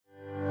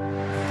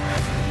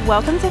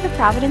Welcome to the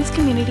Providence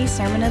Community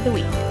Sermon of the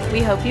Week.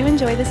 We hope you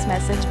enjoy this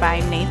message by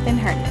Nathan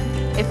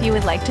Herndon. If you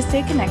would like to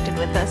stay connected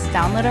with us,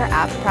 download our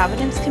app,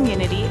 Providence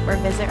Community, or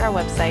visit our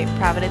website,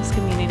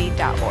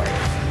 providencecommunity.org.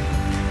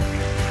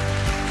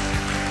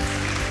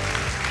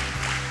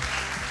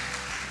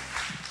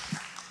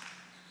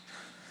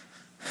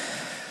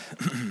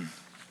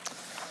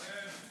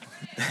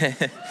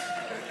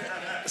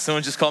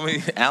 Someone just called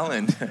me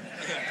Alan.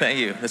 Thank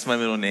you. That's my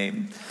middle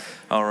name.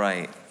 All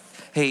right.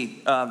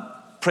 Hey,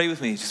 pray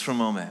with me just for a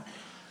moment.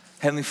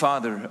 Heavenly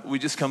Father, we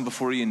just come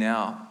before you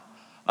now,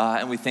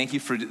 and we thank you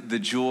for the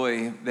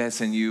joy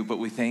that's in you, but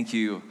we thank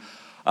you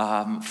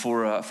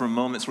for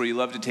moments where you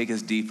love to take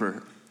us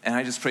deeper. And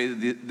I just pray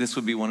that this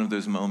would be one of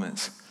those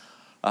moments.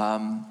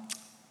 The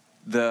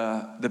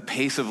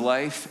pace of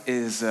life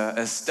is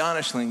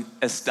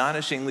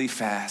astonishingly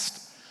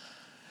fast.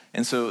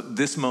 And so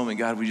this moment,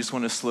 God, we just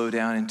want to slow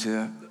down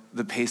into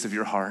the pace of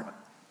your heart.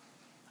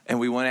 And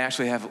we want to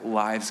actually have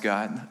lives,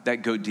 God, that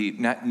go deep.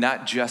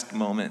 Not just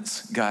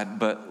moments, God,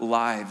 but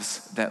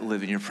lives that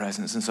live in your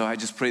presence. And so I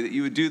just pray that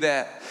you would do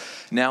that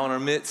now in our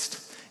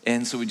midst.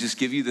 And so we just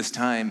give you this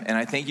time. And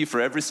I thank you for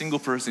every single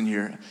person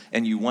here.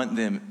 And you want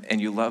them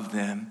and you love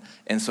them.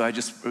 And so I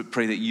just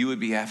pray that you would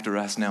be after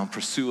us now,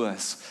 pursue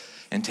us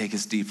and take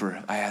us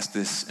deeper. I ask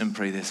this and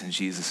pray this in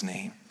Jesus'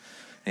 name.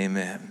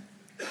 Amen.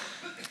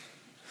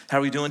 How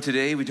are we doing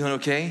today? We doing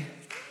okay?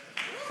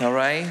 All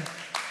right.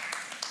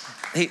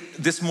 Hey,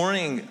 this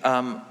morning,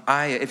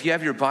 if you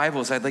have your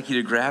Bibles, I'd like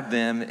you to grab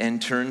them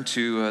and turn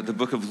to the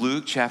book of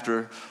Luke,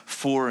 chapter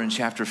 4 and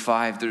chapter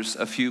 5. There's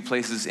a few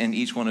places in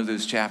each one of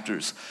those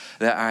chapters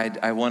that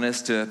I want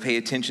us to pay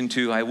attention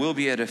to. I will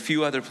be at a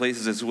few other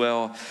places as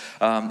well.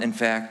 In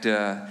fact,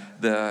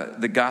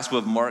 the Gospel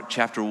of Mark,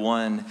 chapter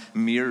 1,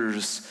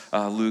 mirrors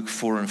Luke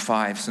 4 and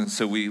 5,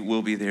 so we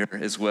will be there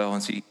as well.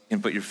 And so you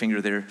can put your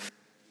finger there.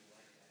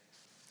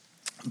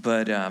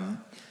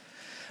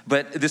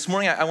 But this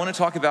morning, I want to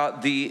talk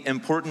about the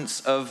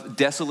importance of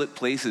desolate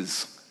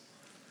places.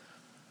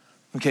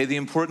 Okay, the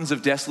importance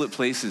of desolate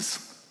places.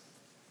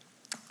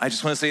 I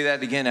just want to say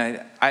that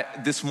again.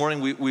 This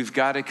morning, we've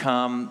got to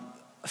come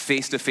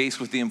face to face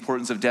with the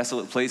importance of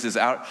desolate places.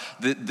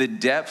 The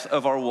depth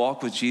of our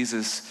walk with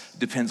Jesus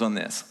depends on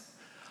this.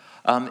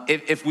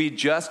 If we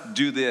just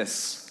do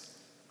this,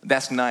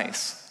 that's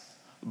nice,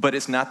 but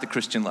it's not the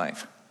Christian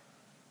life.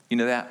 You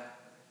know that?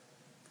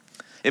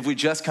 If we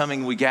just come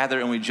and we gather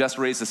and we just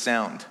raise the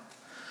sound,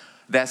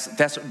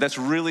 that's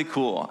really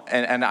cool.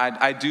 And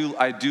I do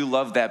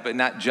love that, but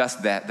not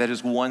just that. That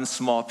is one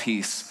small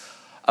piece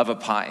of a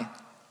pie.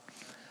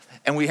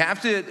 And we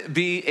have to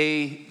be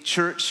a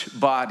church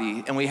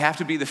body, and we have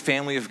to be the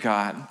family of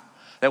God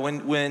that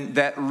when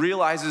that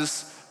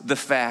realizes the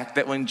fact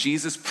that when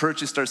Jesus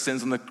purchased our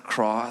sins on the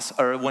cross,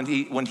 or when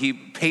he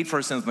paid for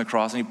our sins on the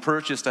cross and he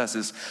purchased us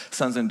as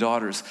sons and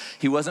daughters,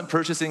 he wasn't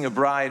purchasing a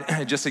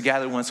bride just to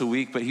gather once a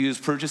week, but he was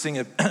purchasing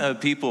a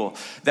people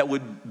that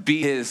would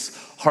be his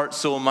heart,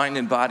 soul, mind,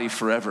 and body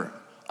forever,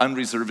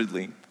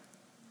 unreservedly.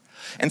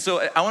 And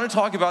so I want to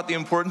talk about the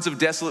importance of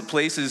desolate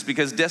places,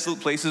 because desolate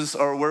places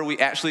are where we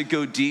actually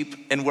go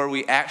deep and where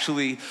we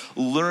actually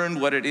learn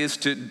what it is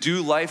to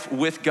do life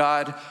with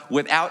God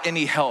without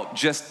any help,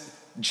 just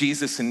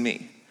Jesus and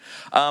me.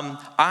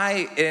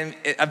 I am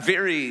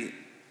very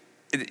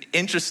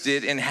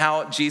interested in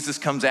how Jesus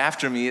comes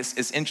after me.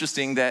 It's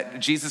interesting that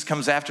Jesus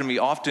comes after me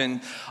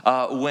often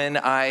when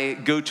I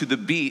go to the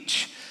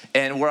beach,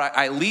 and where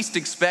I least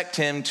expect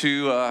him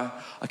to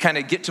kind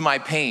of get to my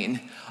pain.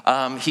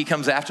 He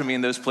comes after me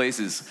in those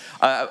places.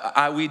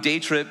 We day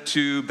tripped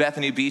to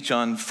Bethany Beach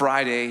on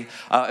Friday.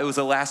 It was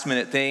a last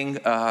minute thing.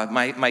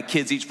 My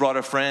kids each brought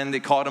a friend. They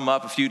called them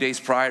up a few days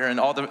prior,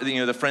 and all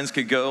the friends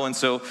could go. And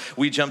so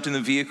we jumped in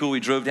the vehicle. We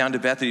drove down to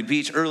Bethany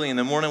Beach early in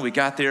the morning. We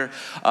got there.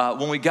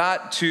 When we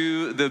got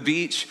to the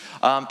beach,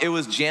 it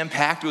was jam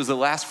packed. It was the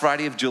last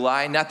Friday of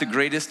July. Not the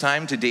greatest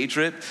time to day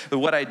trip. But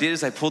what I did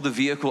is I pulled the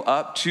vehicle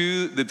up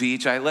to the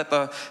beach. I let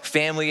the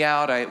family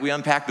out. We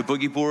unpacked the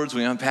boogie boards.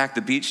 We unpacked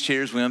the beach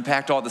chairs. We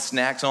unpacked all the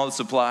snacks and all the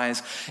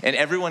supplies, and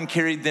everyone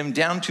carried them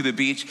down to the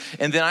beach.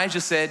 And then I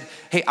just said,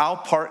 "Hey, I'll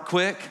park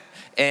quick,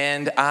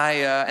 and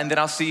then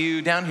I'll see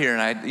you down here."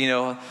 And I,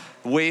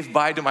 waved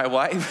bye to my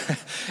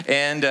wife,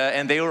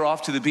 and they were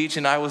off to the beach,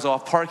 and I was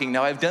off parking.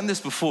 Now I've done this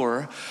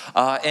before,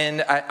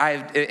 and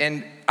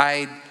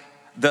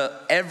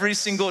every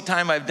single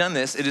time I've done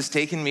this, it has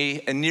taken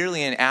me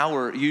nearly an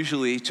hour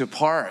usually to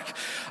park.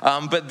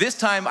 But this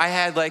time I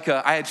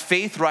had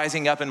faith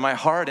rising up in my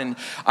heart, and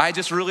I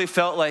just really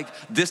felt like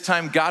this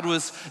time God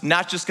was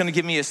not just going to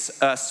give me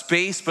a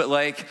space, but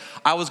like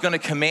I was going to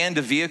command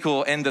a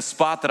vehicle in the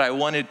spot that I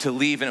wanted to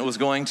leave, and it was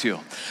going to.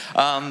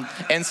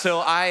 And so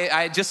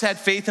I just had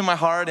faith in my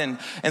heart, and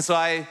so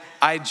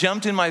I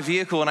jumped in my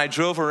vehicle and I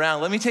drove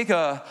around. Let me take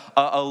a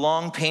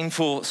long,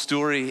 painful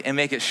story and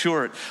make it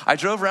short. I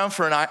drove around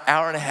for an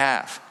hour and a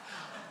half,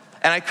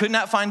 and I could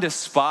not find a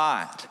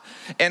spot.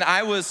 And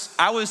I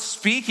was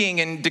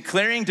speaking and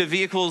declaring to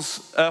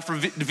vehicles for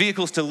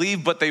vehicles to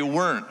leave, but they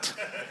weren't.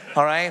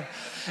 All right.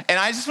 And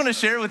I just want to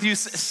share with you,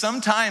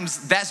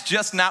 sometimes that's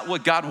just not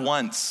what God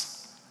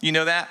wants. You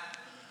know that?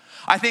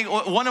 I think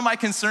one of my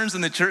concerns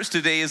in the church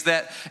today is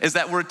that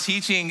we're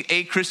teaching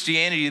a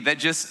Christianity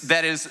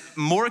that is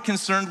more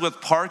concerned with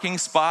parking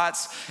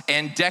spots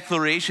and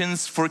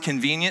declarations for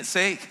convenience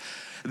sake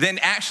than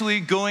actually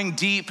going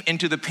deep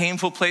into the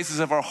painful places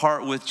of our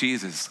heart with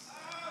Jesus.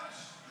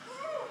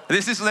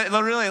 This is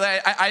really,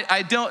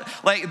 I don't,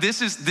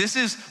 this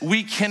is,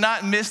 we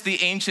cannot miss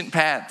the ancient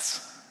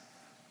paths.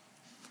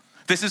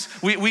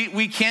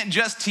 We can't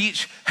just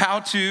teach how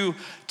to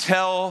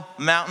tell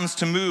mountains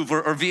to move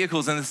or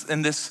vehicles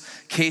in this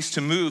case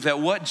to move. That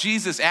what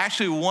Jesus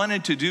actually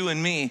wanted to do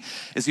in me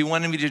is he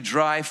wanted me to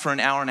drive for an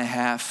hour and a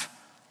half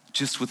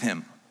just with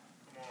him.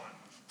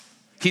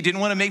 He didn't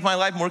want to make my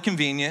life more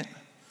convenient.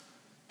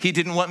 He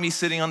didn't want me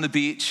sitting on the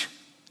beach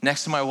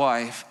next to my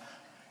wife.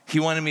 He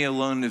wanted me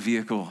alone in the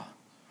vehicle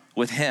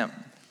with him.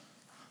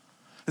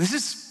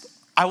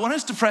 I want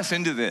us to press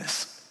into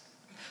this.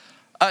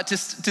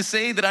 To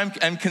say that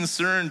I'm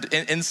concerned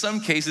in some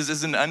cases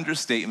is an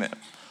understatement.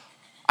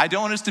 I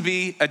don't want us to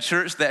be a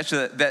church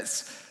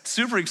that's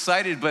super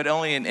excited but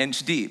only an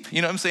inch deep.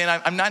 You know what I'm saying?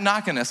 I'm not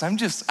knocking us. I'm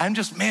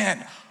just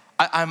man,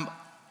 I'm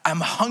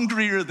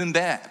hungrier than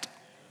that.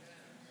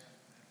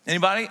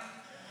 Anybody?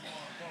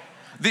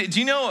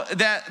 Do you know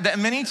that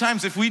many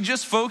times if we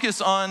just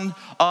focus on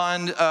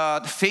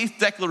faith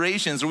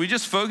declarations, or we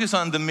just focus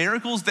on the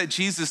miracles that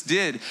Jesus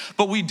did,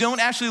 but we don't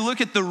actually look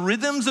at the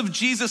rhythms of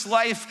Jesus'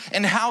 life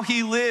and how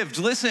he lived,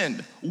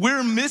 listen,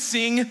 we're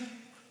missing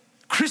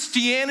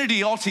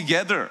Christianity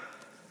altogether.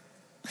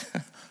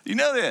 You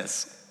know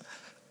this,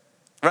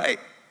 right?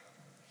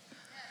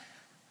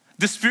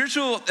 The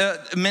spiritual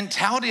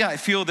mentality I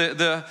feel,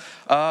 the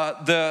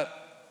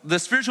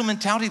spiritual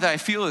mentality that I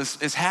feel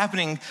is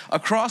happening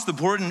across the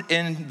board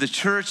in the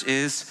church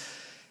is,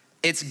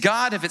 it's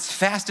God if it's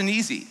fast and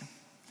easy,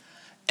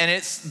 and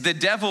it's the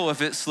devil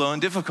if it's slow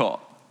and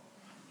difficult.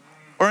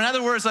 Or in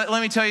other words,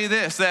 let me tell you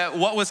this, that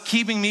what was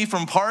keeping me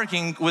from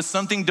parking was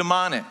something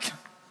demonic.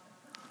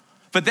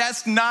 But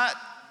that's not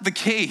the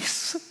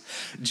case.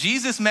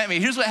 Jesus met me.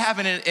 Here's what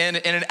happened in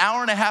an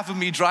hour and a half of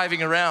me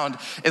driving around,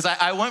 is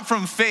I went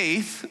from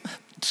faith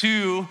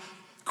to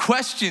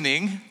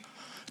questioning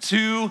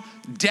to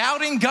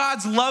doubting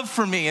God's love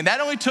for me. And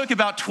that only took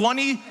about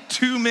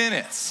 22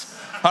 minutes,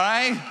 all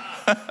right?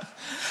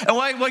 And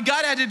what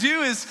God had to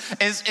do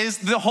is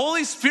the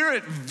Holy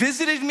Spirit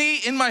visited me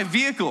in my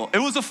vehicle. It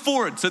was a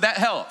Ford, so that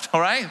helped, all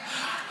right?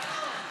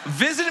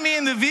 Visited me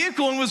in the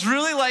vehicle and was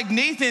really like,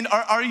 Nathan,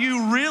 are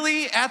you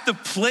really at the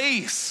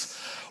place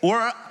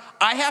where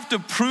I have to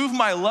prove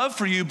my love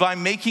for you by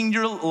making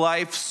your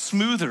life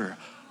smoother?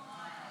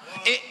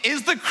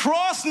 Is the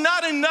cross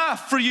not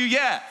enough for you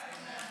yet?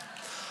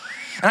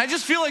 And I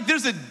just feel like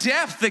there's a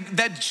depth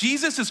that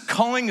Jesus is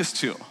calling us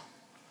to.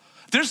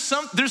 There's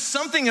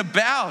something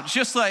about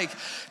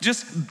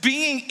just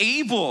being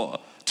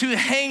able to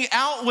hang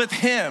out with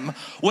him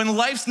when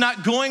life's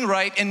not going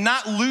right and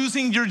not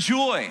losing your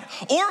joy.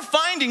 Or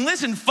finding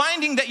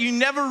that you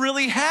never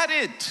really had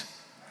it.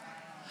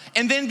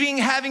 And then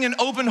having an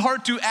open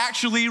heart to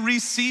actually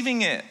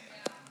receiving it.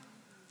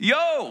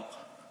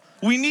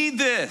 We need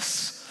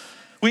this.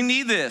 We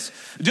need this.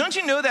 Don't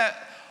you know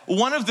that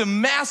one of the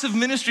massive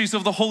ministries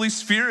of the Holy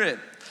Spirit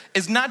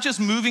is not just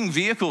moving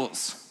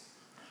vehicles,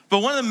 but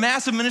one of the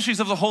massive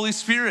ministries of the Holy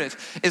Spirit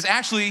is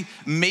actually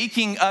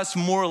making us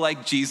more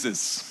like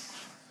Jesus.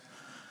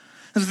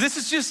 This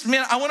is just,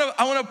 man, I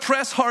want to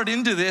press hard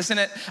into this,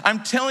 and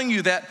I'm telling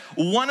you that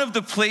one of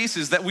the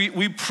places that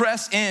we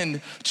press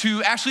in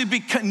to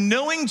actually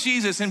knowing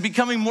Jesus and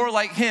becoming more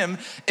like him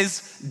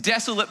is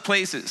desolate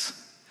places.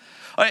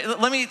 All right,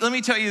 let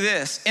me tell you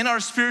this. In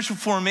our spiritual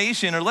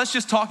formation, or let's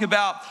just talk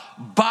about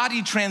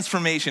body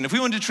transformation. If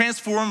we wanted to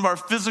transform our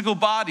physical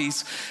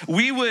bodies,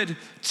 we would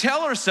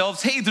tell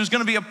ourselves, hey, there's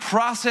gonna be a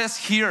process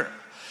here.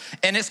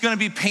 And it's gonna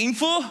be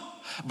painful,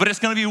 but it's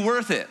gonna be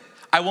worth it.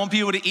 I won't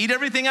be able to eat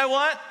everything I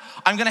want.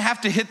 I'm gonna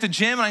have to hit the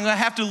gym, and I'm gonna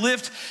have to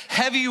lift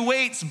heavy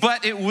weights,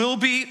 but it will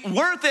be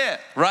worth it,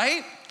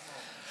 right?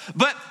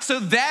 But so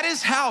that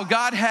is how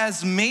God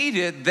has made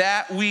it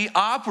that we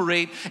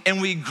operate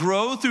and we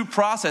grow through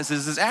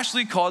processes. It's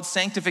actually called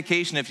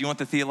sanctification, if you want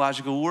the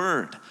theological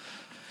word.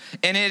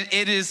 And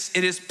it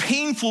is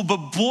painful,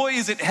 but boy,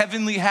 is it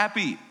heavenly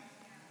happy.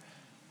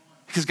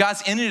 Because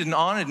God's in it and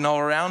on it and all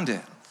around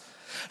it.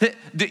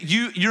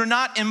 You're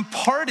not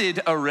imparted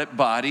a ripped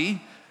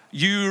body,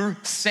 you're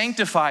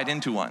sanctified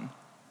into one.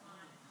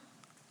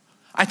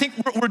 I think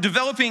we're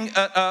developing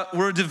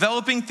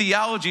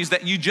theologies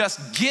that you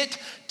just get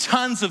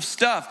tons of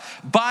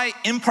stuff by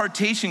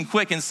impartation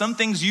quick, and some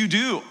things you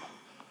do.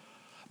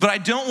 But I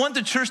don't want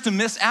the church to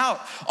miss out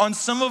on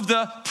some of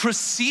the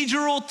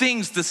procedural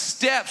things, the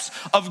steps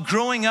of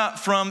growing up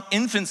from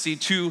infancy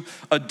to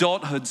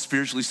adulthood,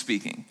 spiritually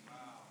speaking.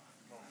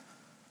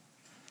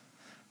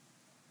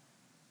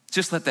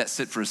 Just let that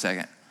sit for a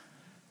second.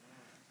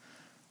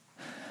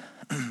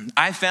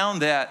 I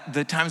found that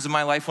the times of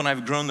my life when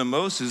I've grown the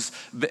most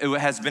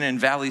has been in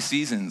valley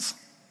seasons.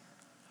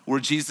 where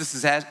Jesus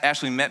has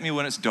actually met me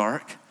when it's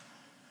dark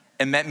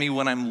and met me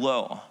when I'm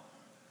low.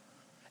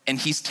 And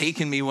he's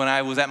taken me when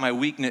I was at my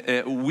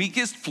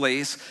weakest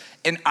place,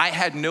 and I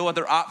had no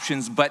other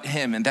options but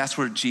him. And that's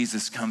where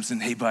Jesus comes in.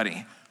 Hey,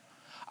 buddy,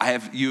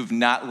 you have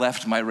not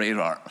left my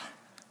radar.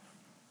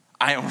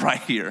 I am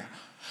right here.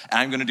 And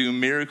I'm gonna do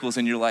miracles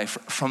in your life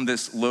from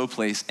this low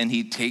place. And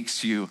he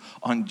takes you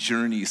on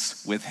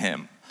journeys with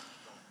him.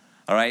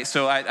 All right,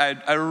 so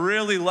I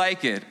really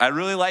like it. I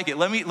really like it.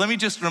 Let me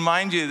just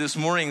remind you this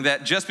morning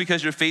that just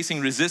because you're facing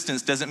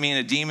resistance doesn't mean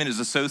a demon is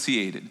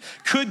associated.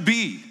 Could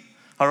be.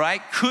 All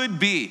right, could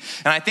be.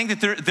 And I think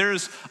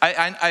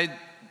that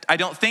I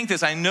don't think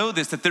this, I know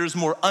this, that there's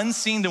more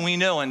unseen than we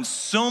know, and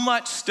so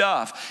much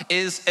stuff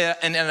is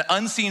in an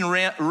unseen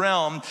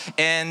realm,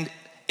 and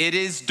it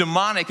is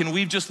demonic, and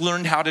we've just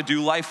learned how to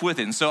do life with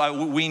it. And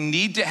so we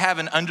need to have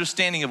an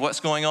understanding of what's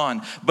going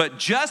on. But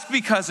just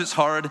because it's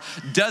hard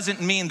doesn't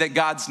mean that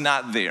God's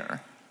not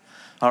there.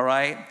 All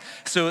right?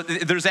 So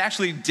there's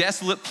actually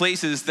desolate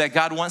places that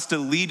God wants to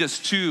lead us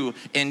to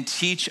and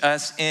teach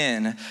us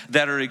in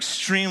that are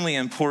extremely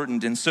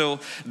important. And so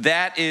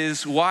that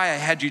is why I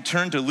had you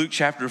turn to Luke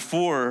chapter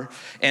 4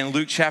 and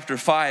Luke chapter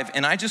 5.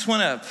 And I just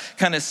want to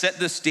kind of set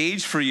the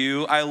stage for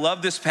you. I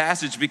love this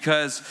passage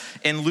because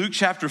in Luke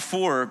chapter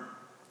 4,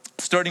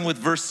 starting with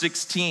verse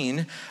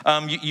 16,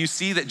 you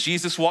see that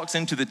Jesus walks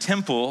into the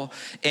temple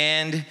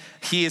and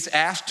he is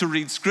asked to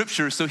read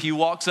scripture. So he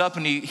walks up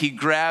and he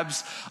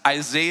grabs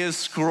Isaiah's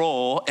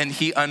scroll and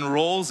he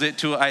unrolls it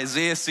to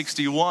Isaiah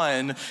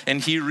 61,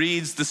 and he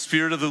reads, "The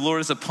Spirit of the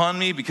Lord is upon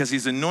me because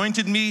he's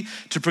anointed me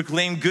to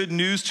proclaim good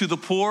news to the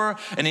poor."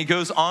 And he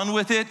goes on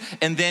with it,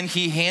 and then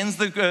he hands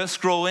the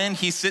scroll in,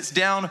 he sits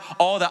down,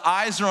 all the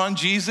eyes are on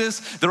Jesus.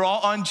 They're all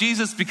on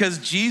Jesus because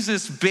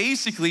Jesus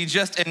basically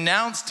just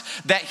announced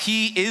that he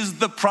is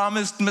the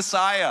promised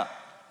Messiah.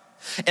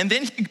 And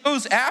then he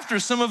goes after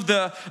some of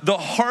the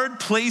hard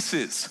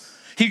places.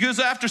 He goes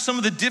after some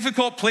of the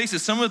difficult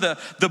places, some of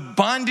the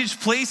bondage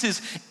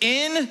places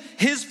in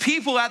his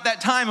people at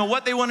that time. And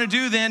what they want to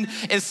do then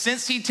is,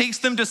 since he takes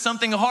them to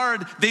something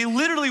hard, they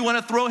literally want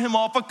to throw him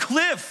off a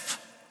cliff.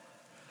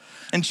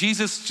 And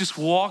Jesus just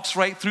walks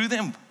right through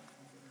them.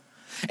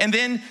 And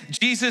then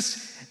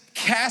Jesus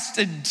casts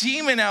a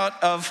demon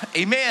out of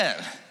a man.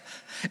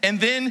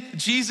 And then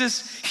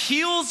Jesus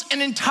heals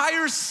an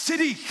entire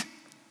city.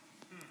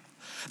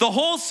 The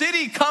whole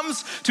city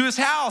comes to his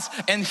house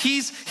and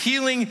he's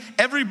healing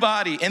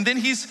everybody. And then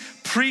he's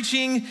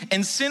preaching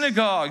in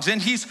synagogues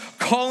and he's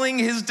calling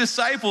his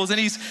disciples and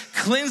he's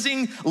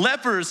cleansing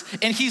lepers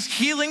and he's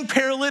healing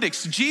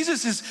paralytics.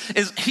 Jesus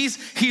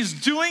he's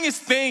doing his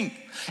thing.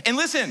 And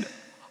listen,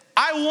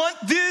 I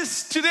want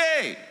this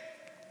today.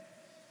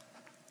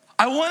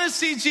 I want to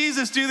see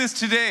Jesus do this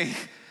today.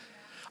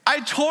 I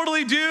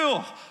totally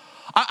do.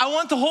 I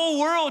want the whole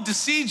world to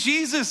see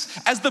Jesus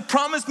as the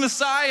promised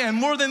Messiah, and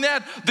more than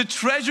that, the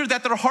treasure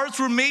that their hearts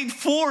were made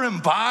for him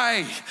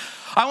by.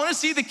 I want to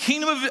see the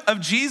kingdom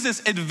of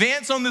Jesus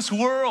advance on this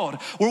world,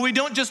 where we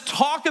don't just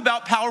talk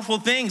about powerful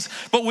things,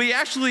 but we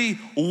actually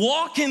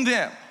walk in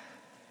them.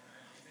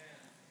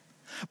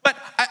 But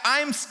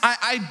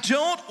I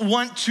don't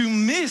want to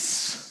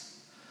miss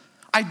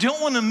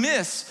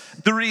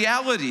the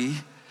reality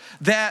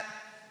that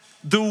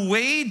the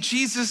way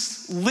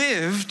Jesus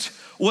lived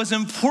was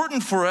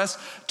important for us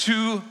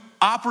to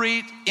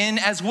operate in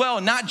as well,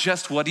 not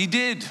just what he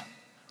did.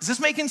 Is this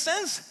making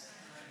sense?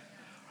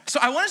 So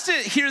I want us to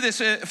hear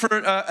this for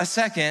a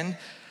second.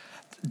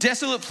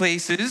 Desolate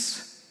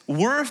places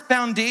were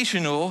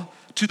foundational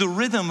to the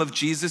rhythm of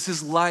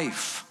Jesus's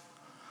life,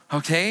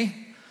 okay?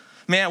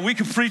 Man, we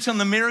can preach on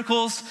the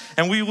miracles,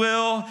 and we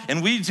will,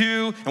 and we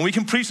do, and we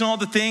can preach on all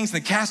the things,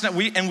 and the casting out,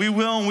 and we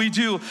will, and we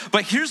do.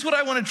 But here's what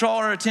I want to draw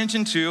our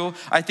attention to.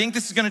 I think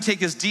this is going to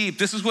take us deep.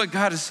 This is what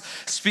God is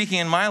speaking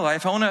in my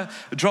life. I want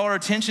to draw our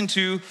attention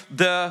to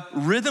the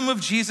rhythm of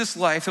Jesus'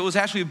 life that was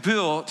actually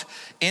built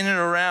in and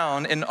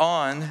around and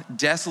on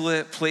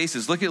desolate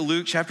places. Look at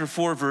Luke chapter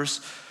 4, verse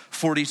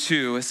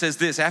 42. It says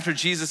this: after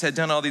Jesus had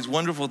done all these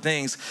wonderful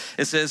things,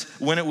 it says,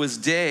 when it was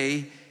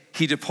day,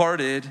 he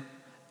departed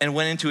and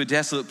went into a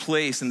desolate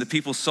place, and the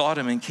people sought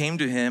him and came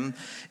to him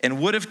and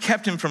would have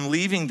kept him from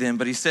leaving them.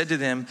 But he said to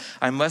them,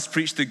 I must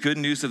preach the good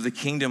news of the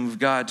kingdom of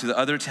God to the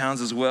other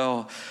towns as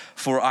well,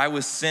 for I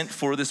was sent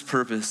for this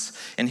purpose.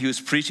 And he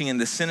was preaching in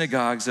the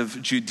synagogues of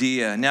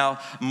Judea. Now,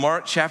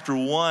 Mark chapter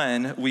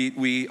 1,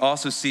 we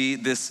also see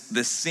the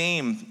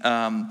same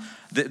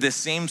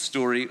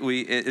story,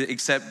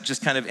 except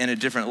just kind of in a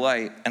different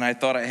light. And I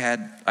thought I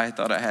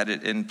had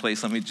it in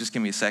place.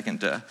 Give me a second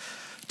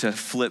to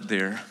flip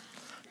there.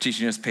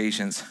 Teaching us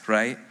patience,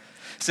 right?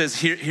 It says,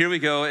 here we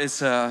go. It's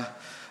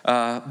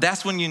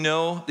that's when you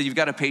know that you've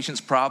got a patience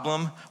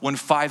problem, when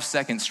 5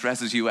 seconds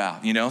stresses you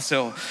out, you know?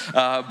 So,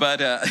 but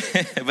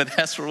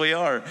that's where we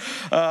are.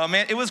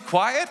 Man, it was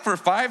quiet for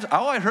 5,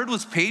 all I heard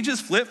was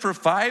pages flip for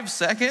 5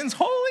 seconds.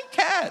 Holy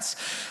cats.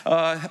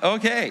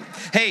 Okay.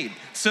 Hey,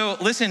 so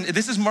listen,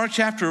 this is Mark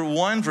chapter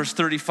 1, verse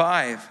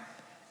 35.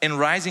 And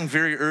rising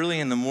very early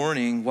in the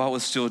morning, while it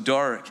was still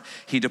dark,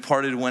 he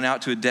departed and went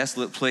out to a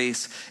desolate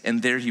place,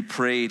 and there he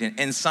prayed.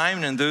 And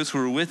Simon and those who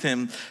were with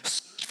him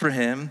searched for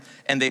him,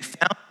 and they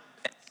found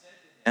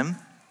him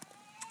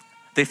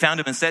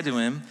and said to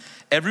him,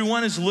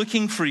 "Everyone is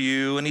looking for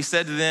you." And he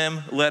said to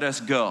them, "Let us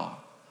go."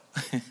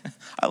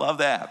 I love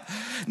that.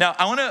 Now,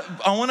 I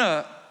want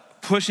to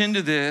push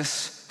into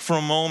this for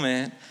a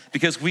moment,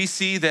 because we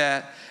see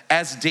that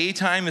as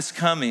daytime is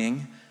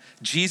coming,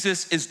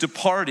 Jesus is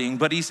departing,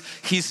 but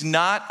he's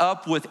not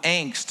up with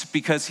angst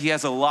because he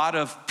has a lot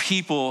of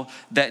people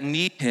that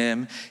need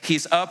him.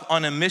 He's up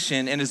on a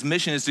mission, and his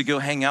mission is to go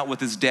hang out with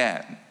his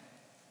dad.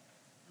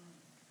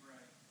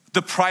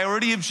 The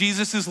priority of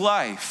Jesus'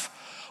 life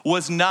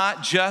was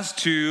not just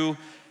to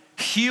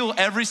heal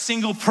every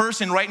single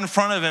person right in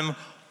front of him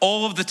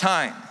all of the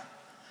time.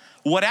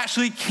 What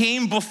actually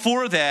came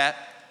before that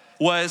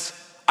was,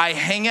 I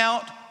hang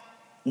out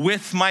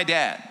with my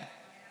dad.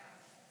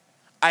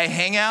 I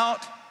hang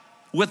out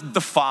with the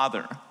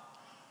Father.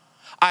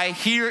 I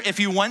hear if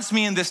he wants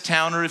me in this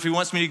town or if he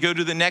wants me to go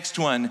to the next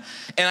one,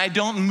 and I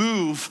don't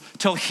move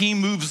till he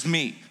moves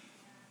me.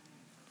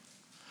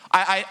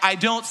 I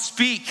don't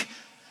speak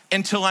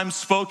until I'm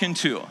spoken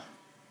to.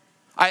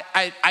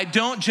 I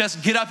don't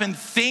just get up and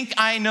think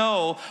I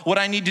know what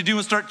I need to do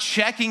and start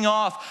checking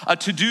off a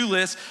to-do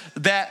list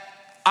that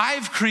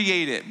I've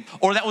created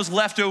or that was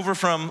left over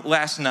from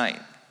last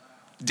night.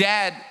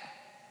 Dad,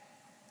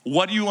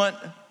 what do you want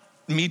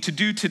me to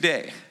do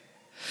today?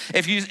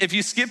 If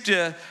you skip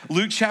to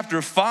Luke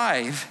chapter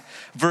 5,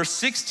 verse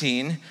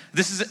 16,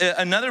 this is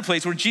another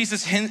place where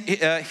Jesus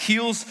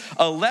heals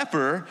a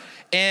leper,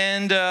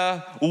 and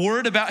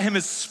word about him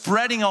is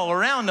spreading all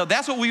around. Now,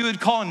 that's what we would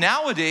call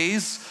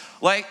nowadays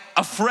like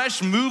a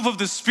fresh move of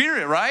the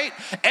Spirit, right?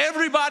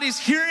 Everybody's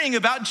hearing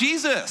about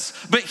Jesus.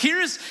 But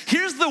here's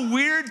the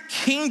weird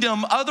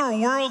kingdom,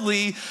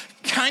 otherworldly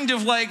kind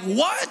of like,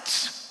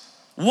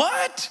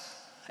 what?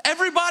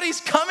 Everybody's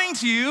coming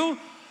to you.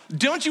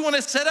 Don't you want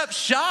to set up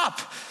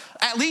shop,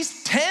 at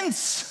least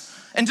tents,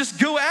 and just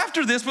go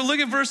after this? But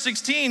look at verse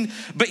 16.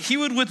 But he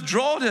would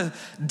withdraw to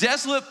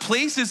desolate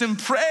places and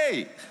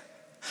pray.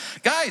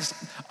 Guys,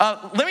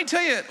 let me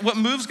tell you, what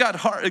moves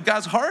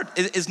God's heart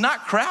is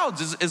not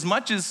crowds as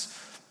much as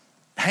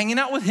hanging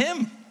out with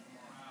him.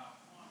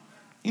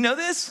 You know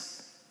this?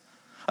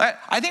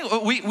 I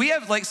think we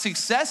have like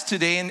success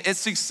today, and it's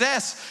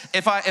success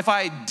if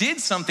I did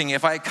something,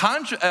 if I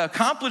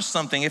accomplished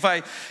something, if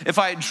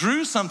I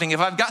drew something, if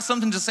I've got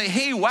something to say,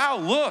 hey, wow,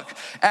 look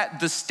at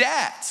the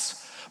stats.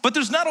 But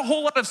there's not a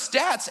whole lot of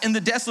stats in the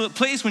desolate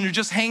place when you're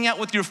just hanging out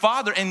with your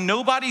Father and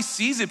nobody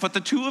sees it but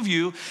the two of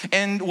you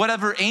and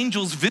whatever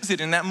angels visit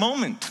in that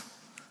moment.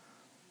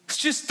 It's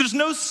just, there's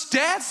no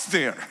stats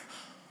there.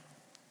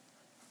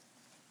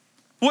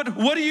 What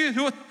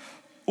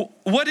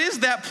is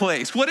that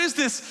place? What is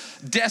this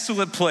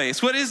desolate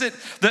place? What is it?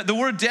 The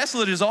word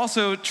desolate is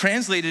also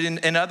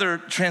translated in other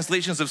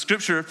translations of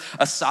Scripture,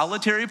 a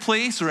solitary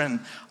place or an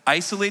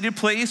isolated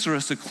place or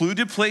a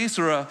secluded place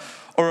or a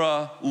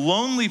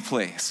lonely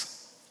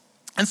place.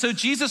 And so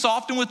Jesus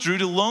often withdrew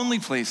to lonely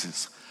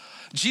places.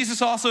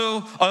 Jesus also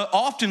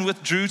often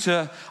withdrew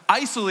to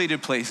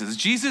isolated places.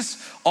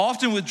 Jesus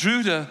often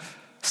withdrew to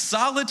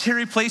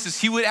solitary places.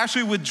 He would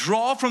actually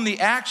withdraw from the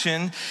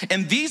action,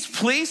 and these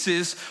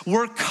places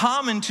were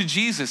common to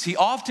Jesus. He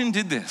often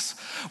did this.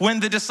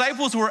 When the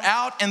disciples were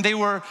out and they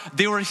were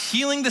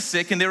healing the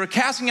sick and they were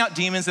casting out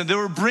demons and they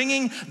were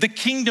bringing the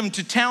kingdom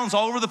to towns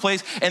all over the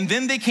place, and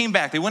then they came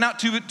back. They went out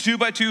two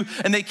by two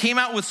and they came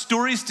out with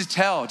stories to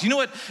tell. Do you know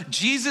what?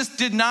 Jesus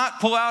did not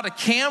pull out a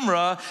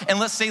camera and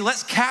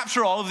let's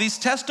capture all of these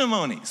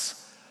testimonies.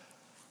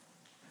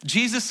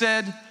 Jesus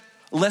said,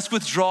 let's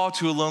withdraw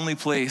to a lonely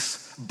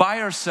place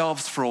by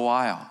ourselves for a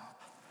while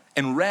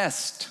and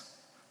rest.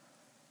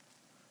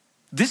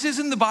 This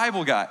isn't the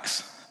Bible,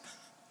 guys.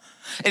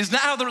 It's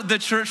not how the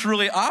church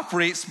really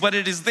operates, but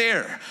it is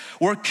there,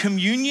 where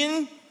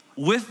communion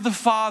with the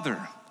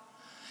Father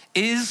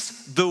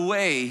is the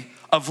way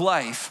of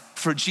life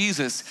for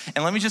Jesus.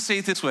 And let me just say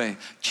it this way: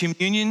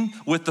 communion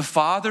with the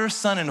Father,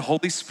 Son, and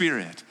Holy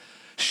Spirit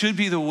should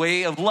be the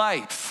way of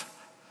life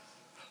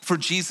for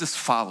Jesus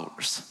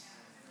followers.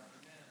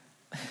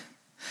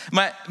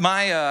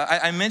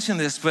 I mentioned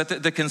this,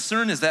 but the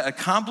concern is that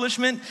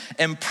accomplishment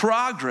and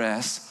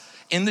progress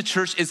in the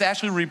church is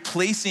actually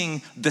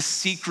replacing the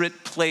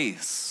secret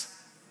place.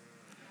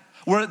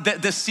 Where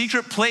the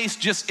secret place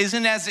just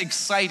isn't as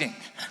exciting.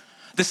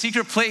 The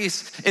secret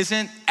place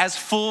isn't as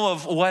full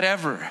of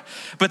whatever.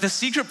 But the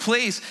secret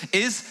place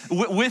is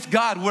with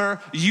God,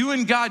 where you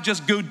and God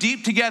just go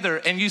deep together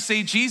and you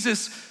say,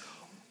 Jesus,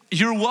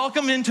 you're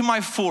welcome into my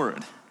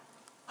Ford,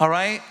 all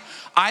right?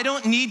 I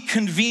don't need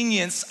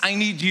convenience, I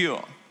need you.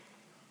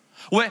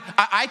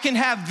 I can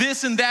have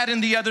this and that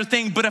and the other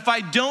thing, but if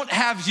I don't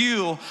have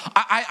you,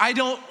 I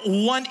don't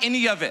want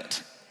any of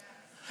it.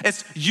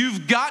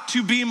 You've got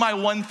to be my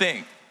one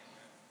thing.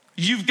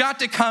 You've got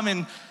to come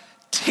and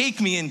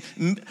take me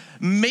and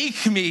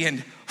make me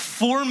and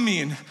form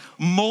me and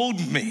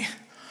mold me.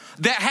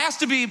 That has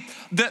to be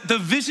the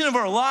vision of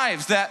our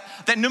lives, that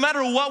no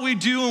matter what we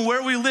do and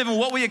where we live and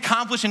what we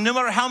accomplish and no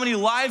matter how many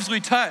lives we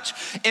touch,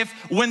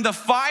 when the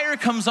fire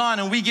comes on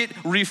and we get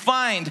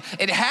refined,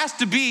 it has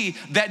to be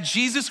that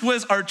Jesus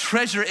was our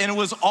treasure and it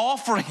was all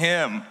for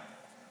him.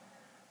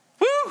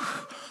 Woo!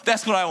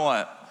 That's what I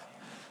want.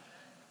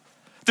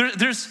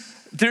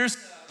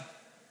 There's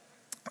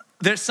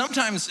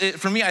sometimes,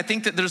 for me, I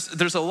think that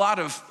there's a lot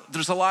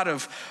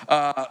of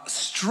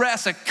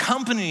stress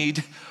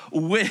accompanied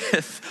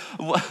with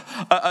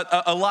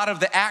a lot of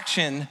the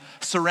action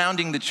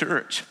surrounding the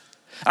church.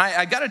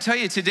 I got to tell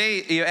you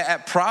today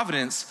at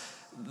Providence,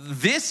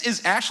 this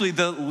is actually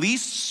the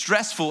least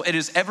stressful it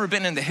has ever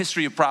been in the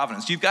history of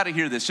Providence. You've got to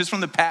hear this just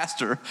from the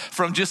pastor,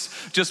 from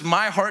just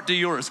my heart to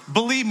yours.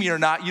 Believe me or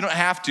not, you don't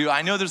have to.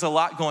 I know there's a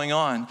lot going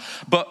on,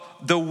 but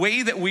the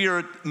way that we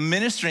are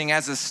ministering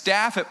as a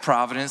staff at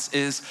Providence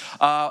is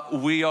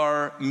we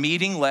are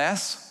meeting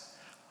less.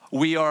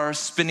 We are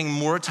spending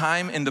more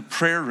time in the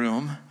prayer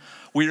room.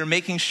 We are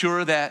making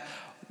sure that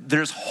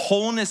there's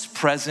wholeness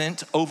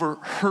present over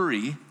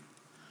hurry,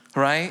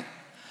 right?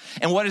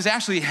 And what is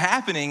actually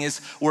happening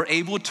is we're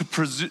able to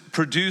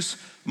produce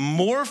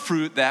more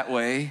fruit that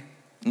way,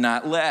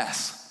 not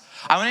less.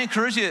 I want to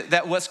encourage you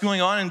that what's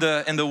going on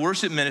in the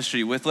worship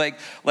ministry with like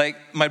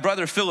my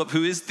brother Philip,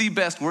 who is the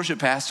best worship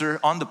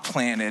pastor on the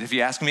planet, if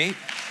you ask me,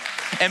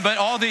 but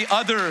all the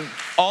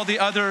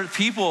other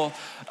people,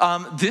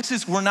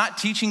 we're not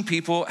teaching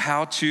people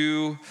how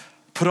to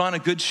put on a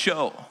good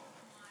show,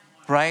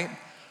 right?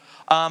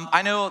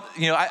 I know,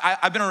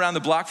 I've been around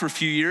the block for a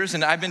few years,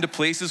 and I've been to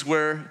places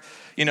where,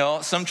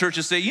 some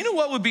churches say,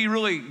 what would be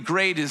really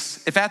great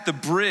is if at the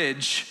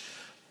bridge,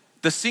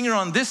 the singer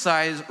on this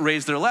side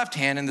raised their left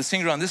hand and the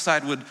singer on this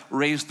side would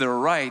raise their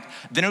right,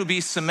 then it would be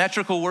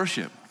symmetrical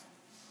worship.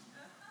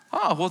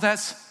 Oh, well,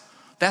 that's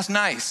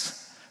nice.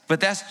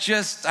 But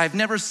I've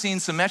never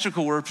seen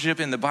symmetrical worship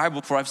in the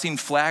Bible before. I've seen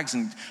flags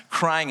and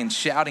crying and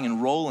shouting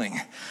and rolling,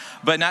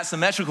 but not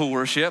symmetrical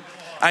worship.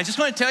 I just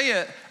want to tell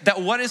you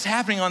that what is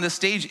happening on the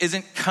stage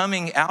isn't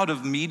coming out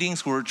of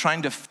meetings where we're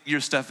trying to figure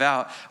stuff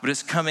out, but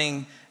it's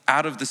coming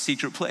out of the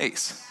secret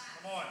place.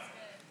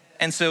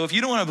 And so if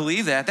you don't want to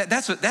believe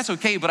that's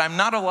okay, but I'm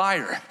not a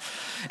liar.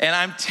 And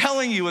I'm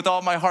telling you with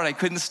all my heart, I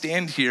couldn't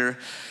stand here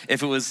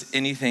if it was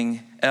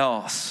anything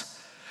else.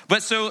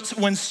 But so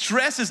when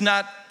stress is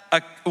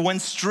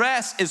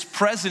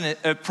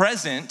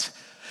present,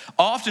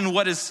 often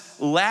what is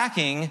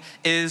lacking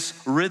is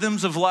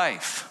rhythms of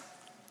life.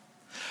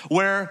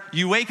 Where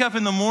you wake up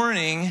in the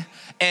morning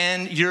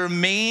and your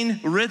main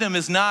rhythm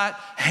is not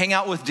hang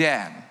out with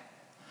dad.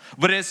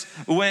 But it's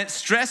when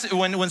stress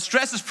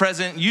is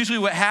present, usually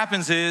what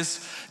happens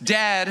is,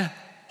 dad,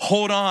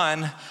 hold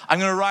on, I'm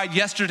gonna ride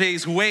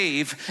yesterday's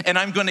wave and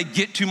I'm gonna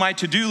get to my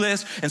to-do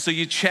list. And so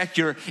you check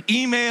your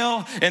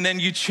email and then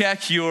you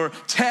check your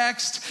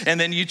text and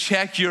then you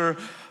check your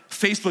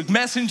Facebook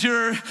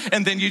Messenger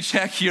and then you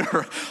check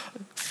your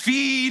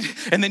feed,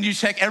 and then you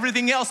check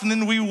everything else, and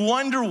then we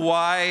wonder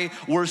why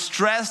we're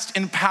stressed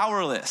and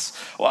powerless.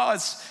 Well,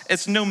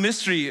 it's no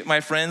mystery, my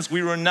friends.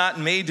 We were not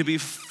made to be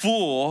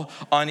full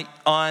on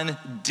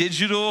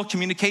digital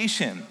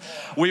communication.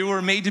 We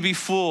were made to be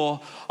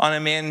full on a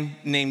man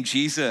named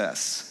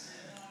Jesus.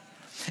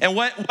 And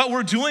what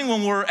we're doing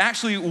when we're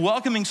actually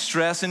welcoming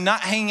stress and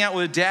not hanging out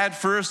with dad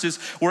first is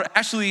we're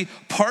actually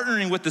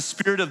partnering with the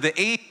spirit of the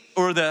age,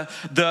 or the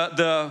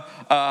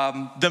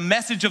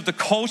message of the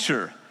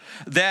culture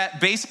that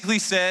basically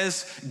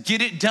says,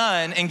 get it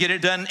done and get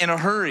it done in a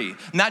hurry.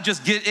 Not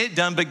just get it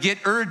done, but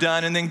get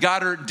done, and then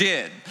got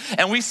did.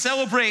 And we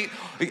celebrate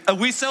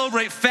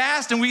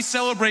fast, and we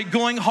celebrate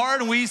going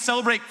hard, and we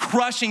celebrate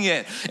crushing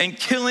it and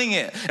killing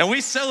it. And we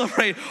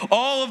celebrate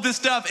all of this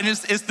stuff, and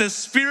it's the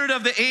spirit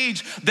of the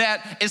age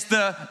that it's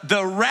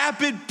the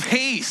rapid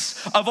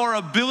pace of our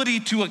ability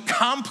to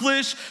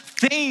accomplish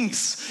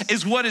things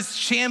is what is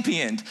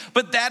championed.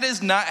 But that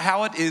is not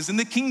how it is in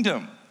the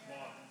kingdom.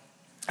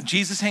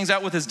 Jesus hangs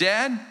out with his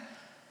dad.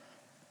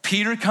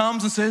 Peter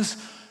comes and says,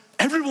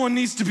 everyone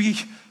needs to be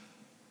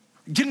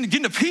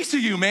getting a piece of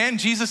you, man.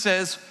 Jesus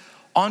says,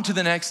 on to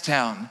the next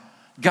town.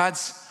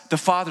 The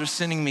Father's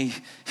sending me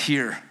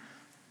here.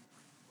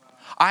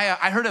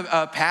 I heard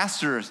a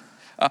pastor, it's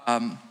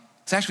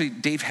actually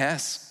Dave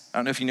Hess. I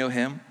don't know if you know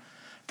him,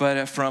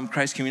 but from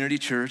Christ Community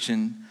Church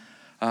in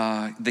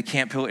the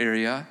Camp Hill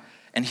area.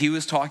 And he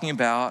was talking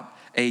about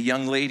a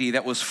young lady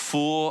that was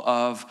full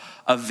of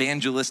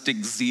evangelistic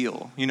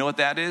zeal. You know what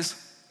that is?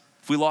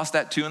 If we lost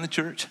that too in the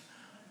church?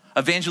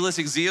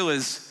 Evangelistic zeal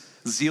is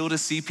zeal to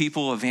see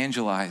people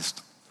evangelized.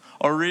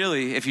 Or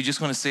really, if you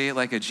just want to say it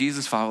like a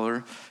Jesus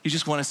follower, you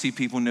just want to see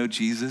people know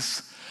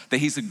Jesus, that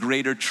he's a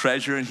greater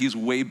treasure and he's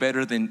way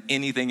better than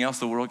anything else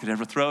the world could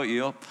ever throw at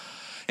you.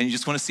 And you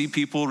just want to see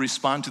people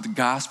respond to the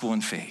gospel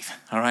in faith,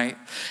 all right?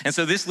 And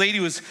so this lady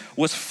was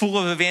full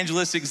of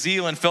evangelistic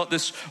zeal and felt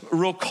this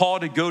real call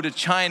to go to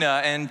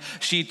China. And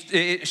she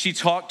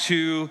talked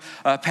to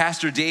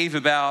Pastor Dave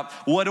about,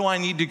 what do I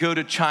need to go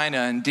to China?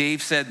 And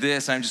Dave said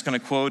this, I'm just going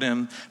to quote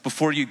him,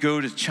 before you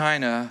go to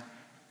China,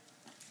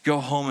 go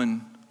home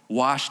and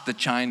wash the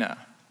china.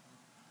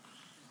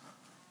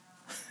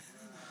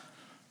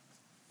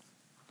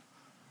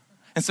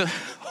 And so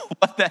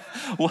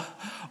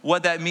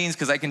what that means,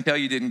 because I can tell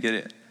you didn't get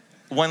it.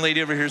 One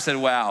lady over here said,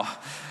 wow.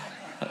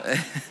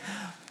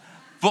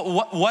 But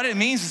what it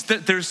means is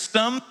that there's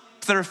some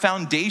that are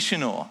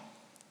foundational.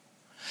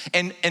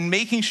 And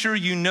making sure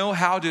you know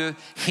how to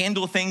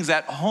handle things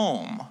at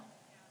home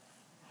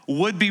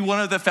would be one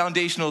of the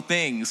foundational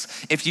things.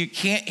 If you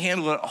can't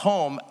handle it at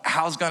home,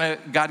 how's God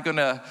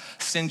gonna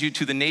send you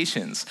to the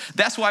nations?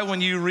 That's why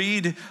when you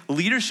read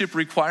leadership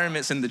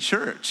requirements in the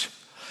church,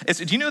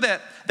 do you know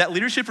that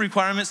leadership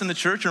requirements in the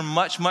church are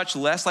much, much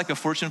less like a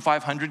Fortune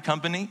 500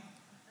 company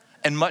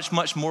and much,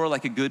 much more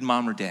like a good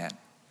mom or dad?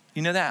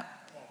 You know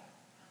that?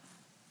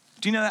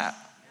 Do you know that?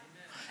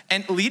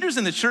 And leaders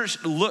in the church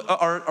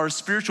are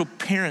spiritual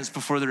parents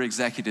before they're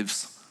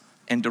executives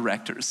and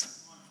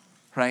directors,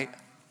 right?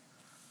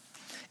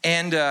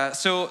 And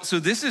so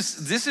this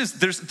is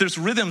there's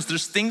rhythms,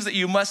 there's things that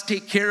you must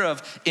take care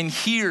of in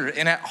here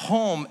and at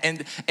home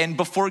and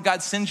before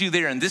God sends you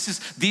there. And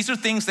these are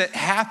things that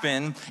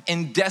happen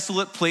in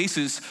desolate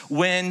places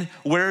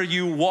where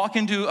you walk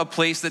into a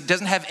place that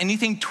doesn't have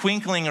anything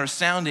twinkling or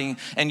sounding,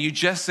 and you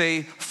just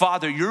say,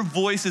 Father, your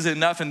voice is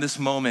enough in this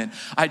moment.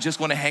 I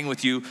just want to hang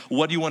with you.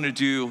 What do you want to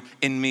do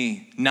in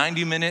me?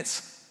 90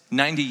 minutes,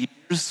 90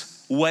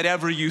 years,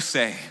 whatever you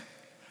say.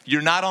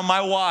 You're not on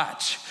my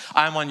watch.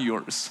 I'm on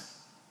yours.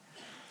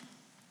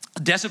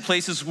 Desolate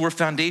places were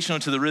foundational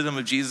to the rhythm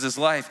of Jesus'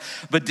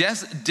 life, but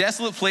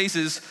desolate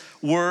places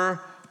were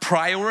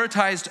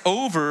prioritized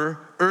over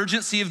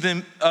urgency of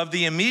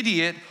the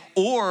immediate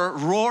or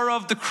roar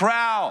of the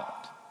crowd.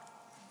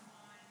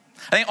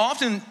 I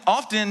think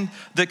often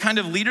the kind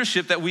of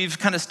leadership that we've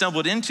kind of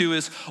stumbled into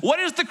is, what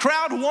does the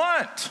crowd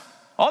want?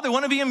 Oh, they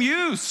want to be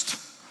amused.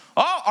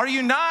 Oh, are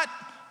you not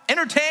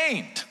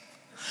entertained?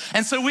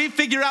 And so we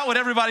figure out what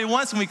everybody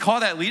wants and we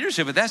call that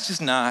leadership, but that's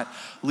just not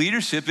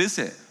leadership, is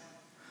it?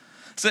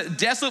 So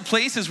desolate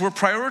places were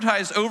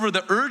prioritized over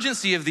the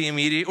urgency of the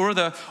immediate or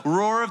the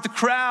roar of the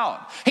crowd.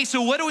 Hey,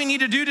 so what do we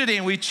need to do today?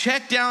 And we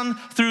check down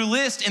through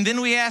list and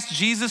then we ask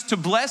Jesus to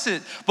bless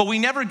it, but we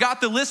never got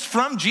the list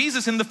from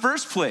Jesus in the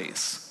first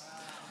place.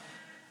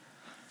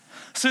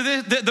 So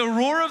the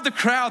roar of the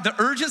crowd, the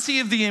urgency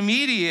of the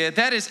immediate,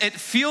 that is, it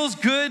feels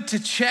good to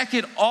check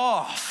it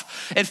off.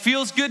 It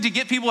feels good to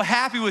get people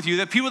happy with you.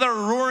 The people that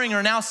are roaring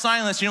are now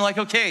silenced. And you're like,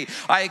 okay,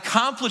 I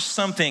accomplished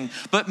something,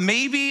 but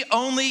maybe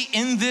only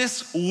in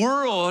this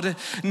world,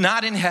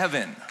 not in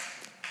heaven.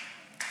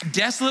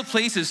 Desolate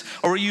places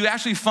are where you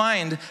actually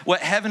find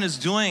what heaven is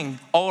doing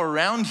all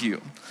around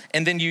you.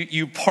 And then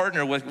you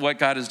partner with what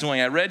God is doing.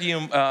 I read you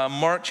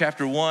Mark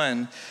chapter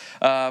 1,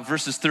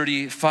 verses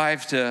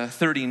 35 to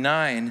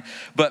 39.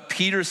 But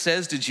Peter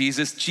says to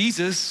Jesus,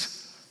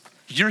 Jesus,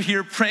 you're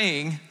here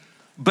praying,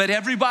 but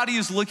everybody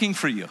is looking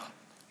for you.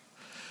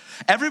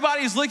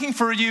 Everybody is looking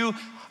for you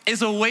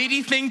is a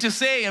weighty thing to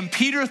say. And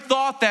Peter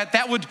thought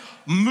that would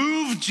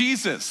move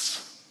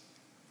Jesus,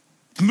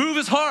 move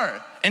his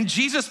heart. And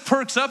Jesus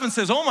perks up and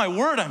says, oh my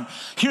word, I'm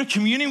here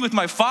communing with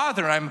my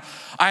Father.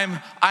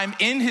 I'm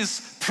in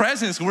his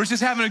presence. We're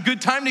just having a good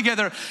time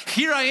together.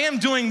 Here I am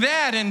doing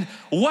that. And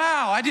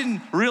wow, I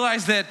didn't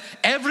realize that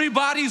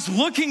everybody's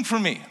looking for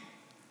me.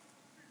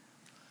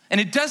 And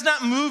it does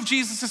not move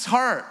Jesus'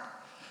 heart.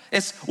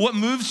 It's what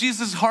moves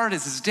Jesus' heart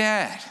is his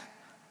dad.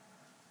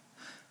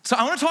 So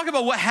I want to talk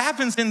about what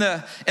happens in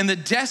the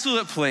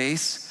desolate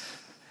place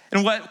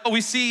and what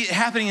we see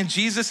happening in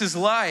Jesus'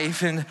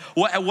 life and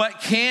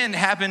what can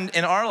happen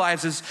in our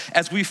lives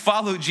as we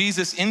follow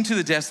Jesus into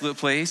the desolate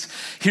place.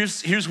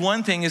 Here's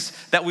one thing is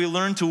that we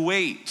learn to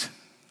wait.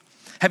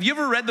 Have you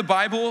ever read the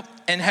Bible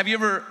and have you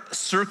ever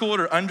circled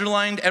or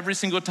underlined every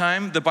single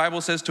time the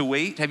Bible says to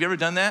wait? Have you ever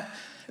done that?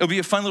 It'll be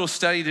a fun little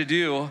study to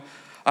do.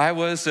 I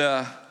was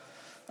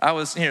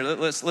here,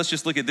 let's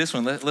just look at this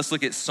one. Let's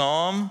look at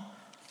Psalm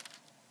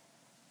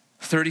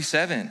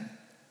 37.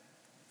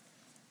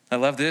 I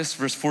love this,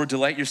 verse 4,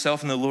 delight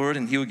yourself in the Lord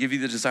and he will give you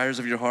the desires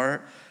of your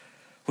heart,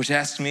 which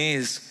asks me,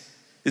 is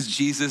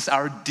Jesus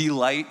our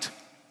delight?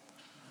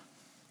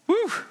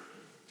 Woo!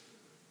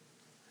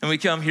 And we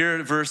come here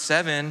at verse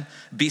 7,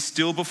 be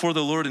still before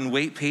the Lord and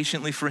wait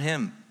patiently for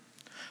him.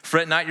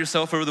 Fret not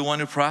yourself over the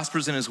one who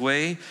prospers in his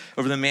way,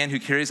 over the man who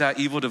carries out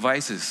evil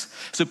devices.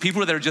 So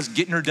people that are just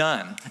getting her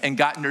done and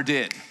gotten her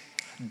did.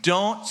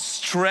 Don't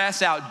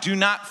stress out. Do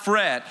not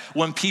fret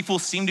when people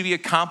seem to be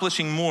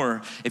accomplishing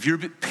more. If you're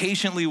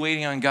patiently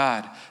waiting on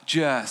God,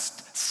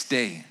 just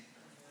stay.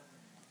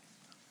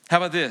 How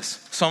about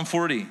this? Psalm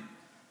 40.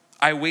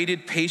 I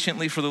waited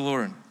patiently for the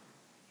Lord.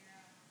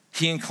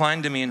 He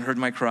inclined to me and heard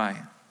my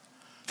cry.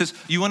 This,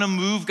 you want to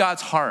move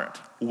God's heart,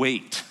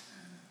 wait.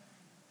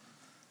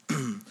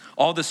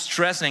 All the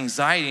stress and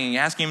anxiety and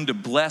asking him to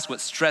bless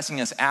what's stressing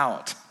us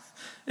out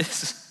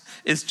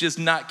is just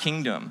not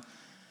kingdom.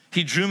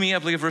 He drew me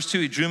up, look at verse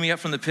 2, he drew me up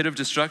from the pit of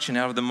destruction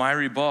out of the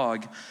miry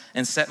bog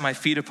and set my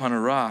feet upon a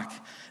rock,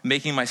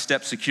 making my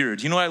steps secure.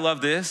 Do you know why I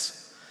love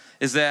this?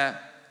 Is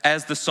that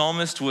as the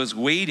psalmist was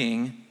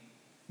waiting,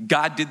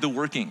 God did the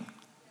working.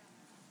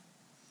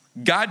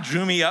 God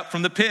drew me up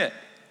from the pit.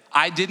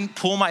 I didn't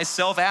pull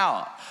myself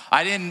out.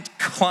 I didn't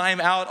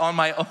climb out on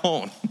my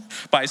own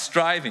by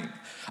striving.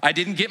 I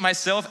didn't get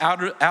myself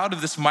out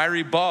of this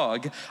miry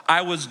bog.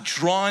 I was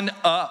drawn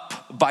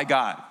up by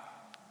God.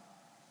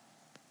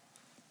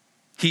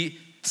 He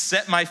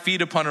set my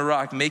feet upon a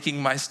rock,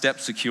 making my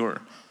steps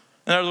secure.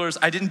 In other words,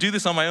 I didn't do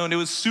this on my own. It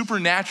was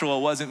supernatural.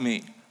 It wasn't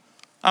me.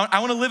 I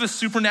want to live a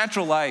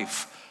supernatural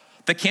life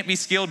that can't be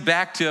scaled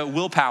back to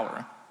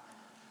willpower,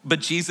 but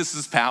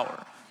Jesus'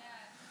 power.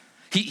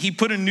 He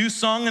put a new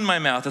song in my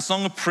mouth, a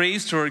song of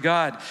praise to our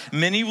God.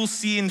 Many will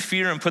see and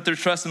fear and put their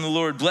trust in the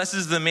Lord. Blessed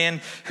is the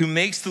man who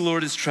makes the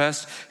Lord his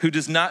trust, who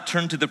does not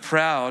turn to the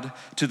proud,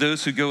 to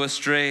those who go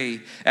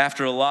astray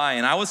after a lie.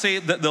 And I would say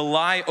that the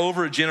lie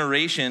over a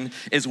generation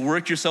is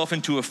work yourself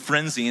into a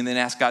frenzy and then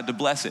ask God to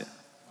bless it.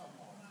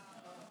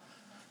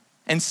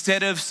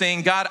 Instead of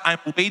saying, God, I'm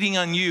waiting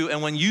on you,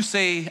 and when you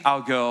say,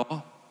 I'll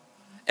go,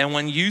 and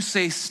when you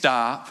say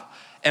stop,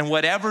 and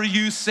whatever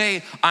you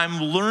say, I'm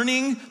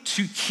learning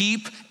to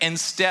keep in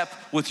step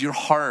with your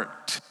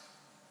heart.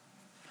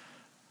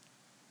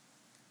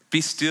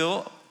 Be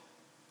still,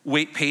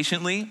 wait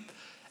patiently.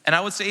 And I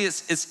would say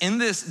it's in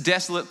this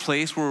desolate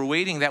place where we're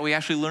waiting that we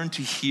actually learn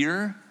to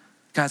hear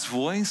God's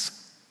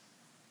voice.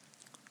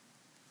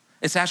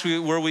 It's actually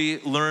where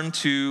we learn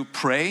to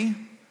pray.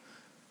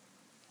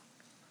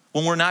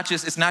 When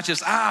it's not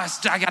just, I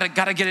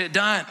gotta get it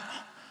done.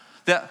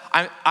 That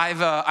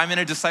I'm in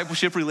a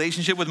discipleship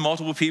relationship with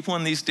multiple people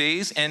in these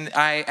days, and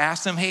I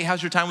asked them, hey,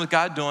 how's your time with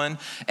God doing?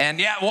 And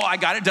yeah, well, I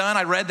got it done.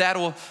 I read that.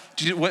 Well,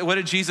 what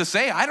did Jesus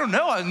say? I don't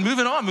know. I'm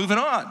moving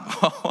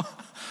on.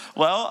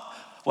 Well,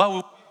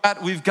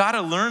 we've got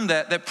to learn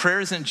that prayer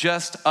isn't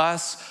just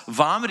us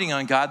vomiting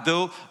on God,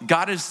 though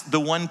God is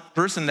the one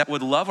person that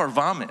would love our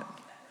vomit.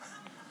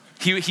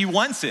 He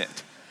wants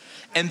it.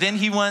 And then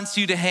he wants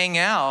you to hang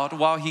out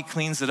while he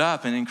cleans it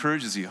up and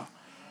encourages you.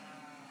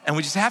 And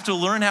we just have to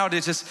learn how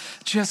to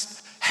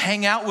just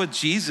hang out with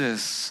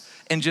Jesus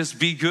and just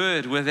be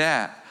good with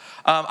that.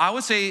 I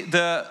would say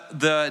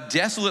the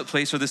desolate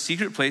place or the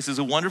secret place is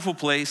a wonderful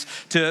place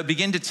to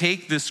begin to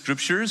take the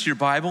scriptures, your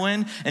Bible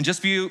in, and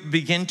just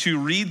begin to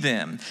read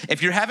them.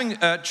 If you're having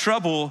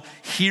trouble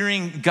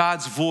hearing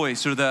God's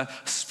voice or the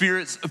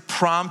Spirit's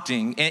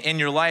prompting in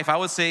your life, I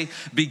would say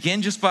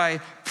begin just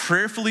by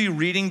prayerfully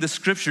reading the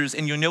scriptures,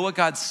 and you'll know what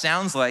God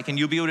sounds like, and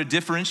you'll be able to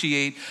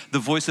differentiate the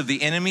voice of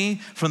the enemy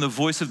from the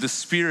voice of the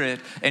Spirit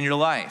in your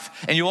life.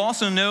 And you'll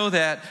also know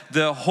that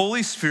the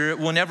Holy Spirit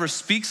will never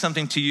speak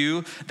something to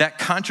you that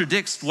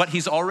contradicts what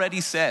he's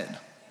already said,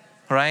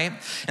 right?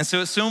 And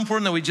so it's so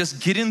important that we just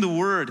get in the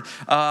Word.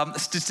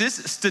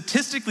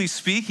 Statistically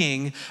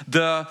speaking,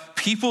 the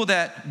people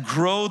that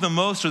grow the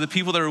most are the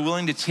people that are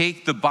willing to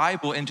take the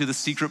Bible into the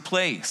secret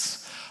place.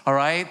 All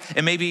right?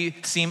 It may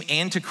seem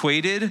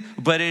antiquated,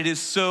 but it is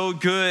so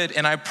good,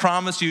 and I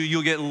promise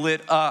you'll get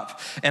lit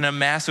up in a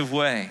massive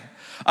way.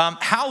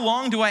 How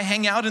long do I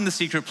hang out in the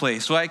secret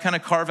place? Do I kind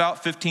of carve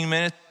out 15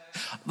 minutes?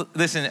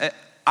 Listen,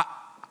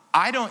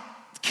 I don't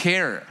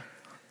care.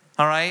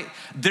 All right?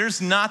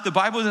 The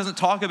Bible doesn't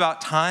talk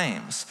about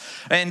times.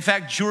 In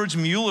fact, George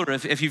Mueller,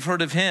 if you've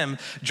heard of him,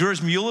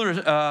 George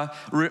Mueller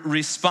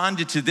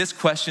responded to this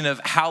question of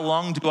how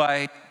long do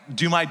I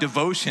do my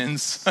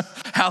devotions?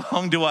 How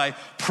long do I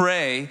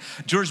pray?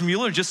 George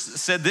Mueller just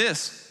said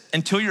this: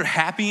 until you're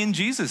happy in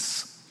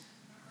Jesus.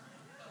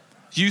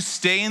 You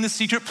stay in the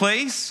secret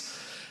place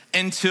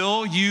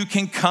until you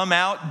can come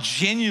out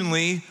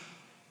genuinely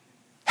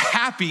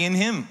happy in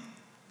him.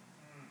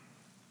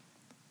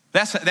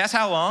 That's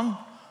how long.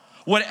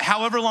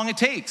 However long it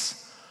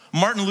takes.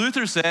 Martin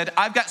Luther said,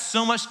 I've got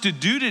so much to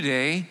do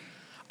today,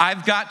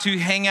 I've got to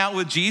hang out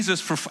with Jesus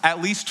for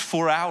at least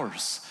 4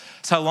 hours.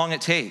 That's how long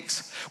it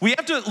takes. We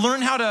have to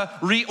learn how to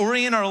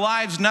reorient our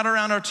lives, not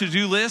around our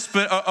to-do list,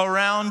 but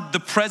around the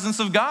presence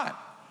of God.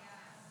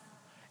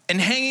 And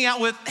hanging out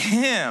with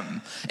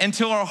him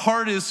until our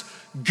heart is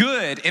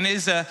good and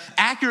is an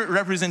accurate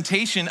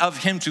representation of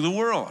him to the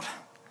world.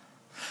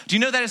 Do you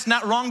know that it's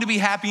not wrong to be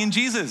happy in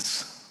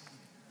Jesus?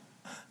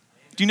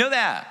 Do you know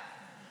that?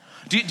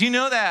 Do you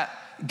know that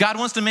God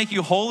wants to make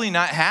you holy,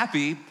 not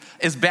happy,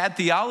 is bad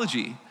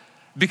theology?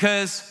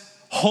 Because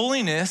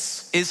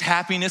holiness is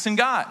happiness in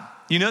God.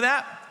 You know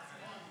that?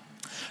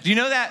 Do you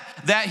know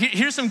that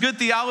here's some good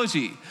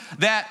theology,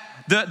 that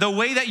the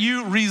way that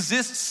you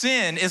resist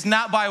sin is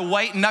not by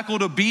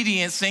white-knuckled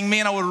obedience, saying,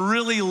 man, I would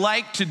really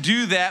like to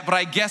do that, but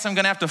I guess I'm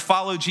gonna have to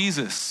follow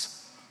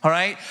Jesus, all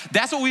right?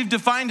 That's what we've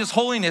defined as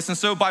holiness, and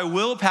so by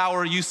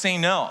willpower, you say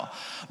no.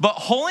 But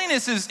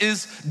holiness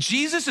is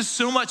Jesus is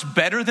so much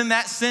better than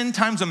that sin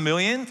times a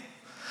million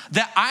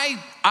that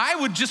I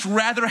would just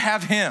rather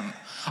have him.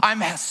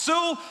 I'm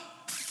so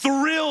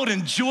thrilled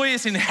and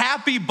joyous and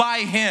happy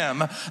by him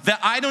that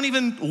I don't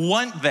even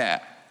want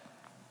that.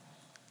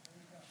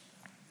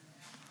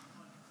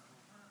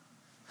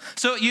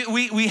 So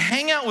we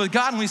hang out with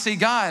God and we say,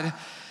 God,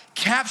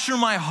 capture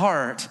my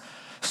heart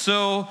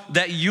so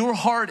that your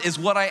heart is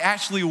what I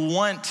actually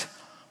want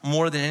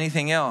more than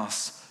anything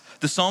else.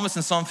 The psalmist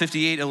in Psalm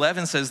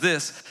 58:11 says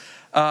this,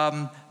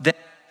 that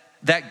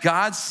that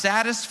God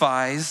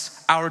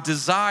satisfies our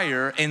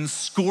desire in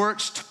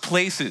scorched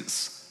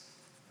places,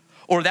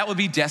 or that would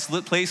be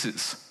desolate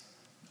places.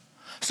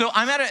 So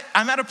I'm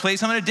at a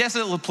place, I'm in a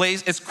desolate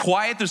place, it's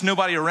quiet, there's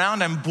nobody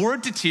around, I'm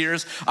bored to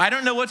tears, I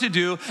don't know what to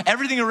do,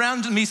 everything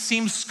around me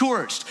seems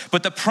scorched.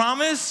 But the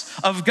promise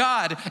of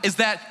God is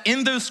that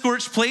in those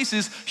scorched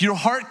places, your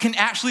heart can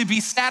actually be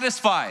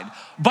satisfied.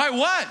 By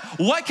what?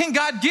 What can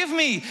God give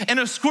me in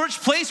a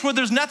scorched place where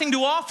there's nothing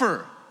to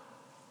offer?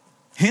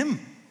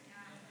 Him.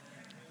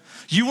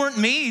 You weren't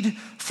made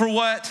for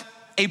what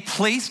a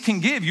place can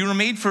give. You were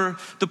made for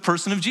the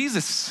person of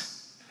Jesus.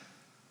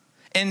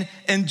 And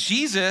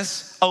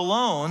Jesus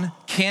alone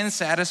can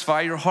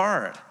satisfy your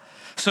heart.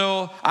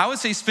 So I would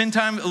say spend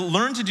time,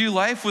 learn to do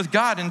life with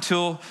God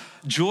until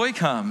joy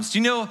comes. Do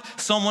you know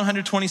Psalm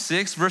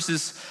 126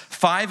 verses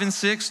 5 and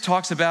 6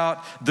 talks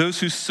about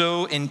those who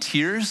sow in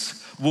tears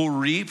will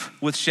reap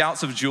with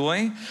shouts of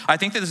joy? I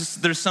think that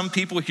there's some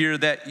people here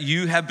that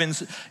you have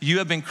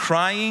been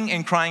crying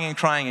and crying and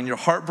crying, and you're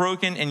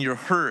heartbroken and you're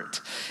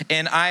hurt.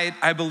 And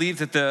I believe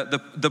that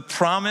the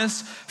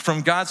promise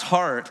from God's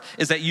heart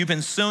is that you've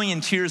been sowing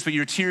in tears, but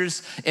your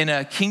tears in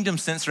a kingdom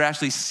sense are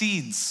actually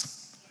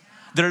seeds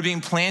that are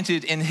being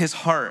planted in his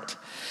heart,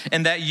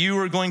 and that you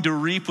are going to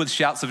reap with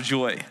shouts of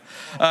joy.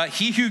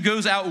 He who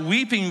goes out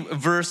weeping,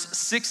 verse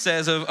 6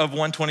 says of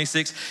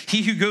 126,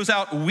 he who goes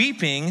out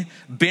weeping,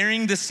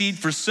 bearing the seed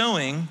for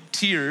sowing,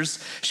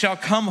 tears, shall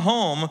come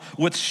home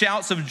with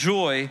shouts of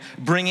joy,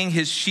 bringing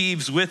his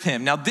sheaves with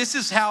him. Now this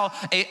is how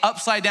a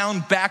upside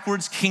down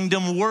backwards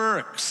kingdom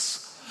works.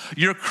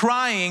 You're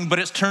crying, but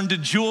it's turned to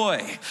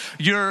joy.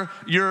 You're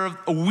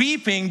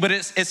weeping, but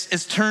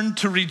it's turned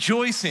to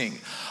rejoicing.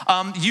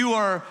 You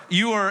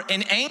are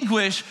in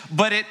anguish,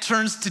 but it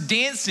turns to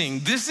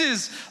dancing. This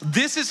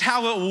is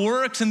how it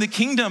works in the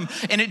kingdom,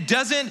 and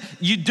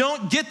you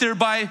don't get there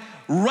by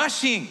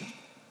rushing.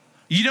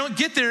 You don't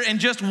get there in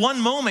just one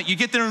moment. You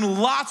get there in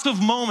lots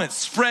of moments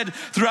spread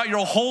throughout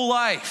your whole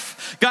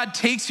life. God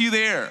takes you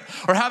there.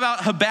 Or how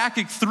about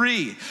Habakkuk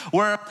 3,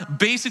 where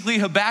basically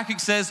Habakkuk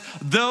says,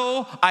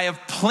 though I have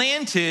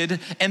planted,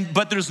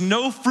 but there's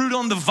no fruit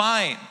on the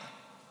vine.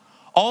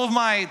 All of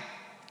my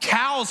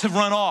cows have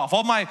run off.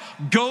 All my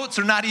goats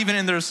are not even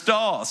in their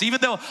stalls. Even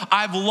though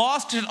I've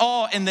lost it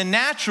all in the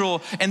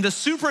natural and the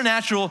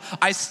supernatural,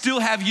 I still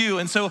have you.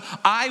 And so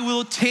I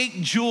will take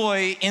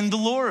joy in the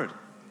Lord.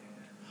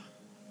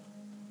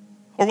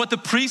 Or what the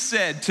priest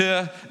said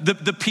to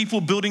the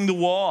people building the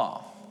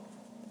wall,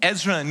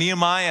 Ezra and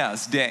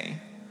Nehemiah's day,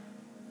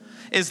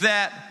 is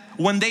that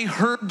when they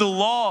heard the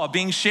law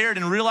being shared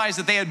and realized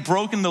that they had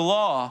broken the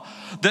law,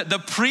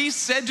 the priest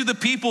said to the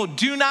people,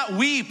 do not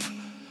weep.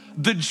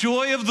 The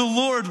joy of the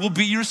Lord will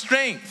be your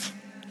strength.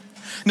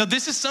 Now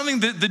this is something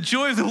that the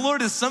joy of the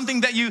Lord is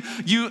something that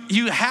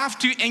you have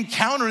to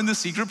encounter in the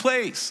secret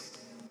place.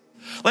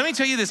 Let me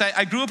tell you this,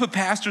 I grew up a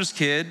pastor's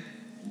kid.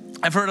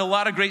 I've heard a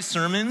lot of great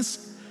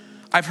sermons.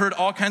 I've heard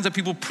all kinds of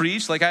people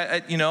preach. Like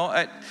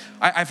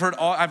I've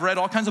read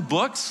all kinds of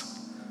books.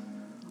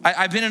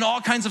 I've been in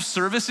all kinds of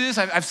services.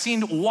 I've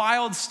seen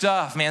wild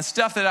stuff, man.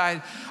 Stuff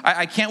that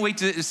I can't wait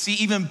to see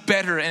even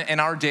better in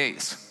our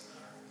days.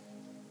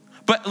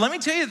 But let me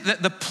tell you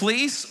that the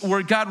place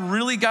where God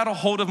really got a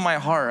hold of my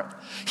heart,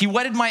 he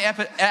whetted my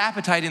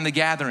appetite in the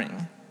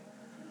gathering.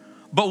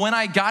 But when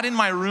I got in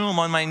my room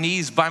on my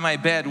knees by my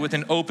bed with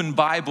an open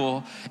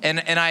Bible, and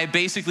I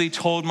basically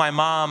told my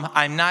mom,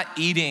 I'm not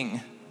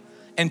eating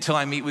until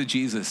I meet with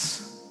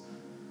Jesus.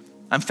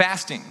 I'm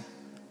fasting.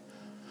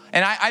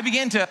 And I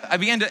began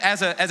to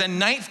as a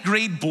ninth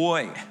grade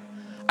boy,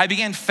 I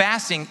began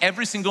fasting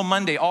every single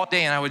Monday, all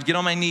day, and I would get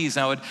on my knees,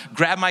 and I would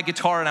grab my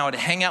guitar, and I would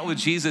hang out with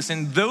Jesus.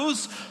 And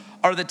those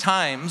are the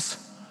times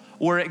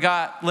where it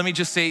got, let me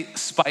just say,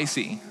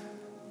 spicy.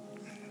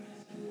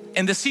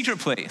 In the secret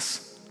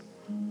place,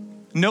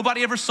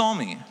 nobody ever saw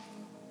me.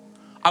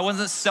 I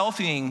wasn't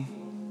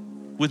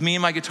selfieing with me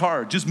and my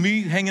guitar, just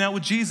me hanging out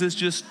with Jesus,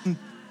 just...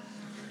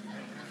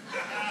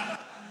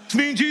 It's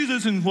me and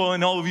Jesus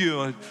and all of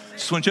you. I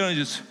just want you to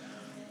just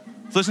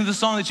listen to the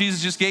song that Jesus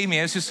just gave me.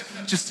 It's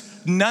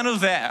just none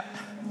of that.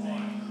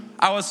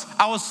 I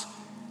was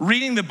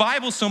reading the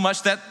Bible so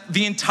much that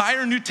the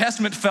entire New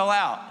Testament fell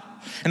out.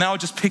 And I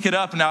would just pick it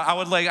up and I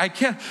would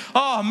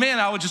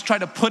I would just try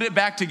to put it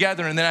back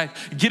together, and then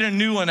I'd get a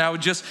new one. I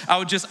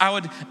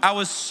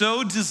was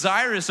so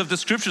desirous of the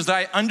scriptures that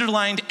I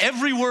underlined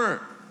every word.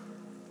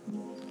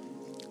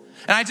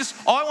 And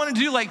all I wanted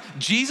to do,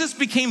 Jesus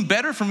became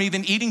better for me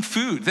than eating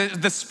food.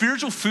 The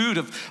spiritual food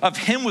of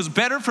him was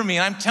better for me.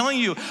 And I'm telling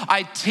you,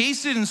 I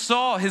tasted and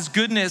saw his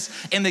goodness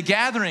in the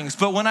gatherings.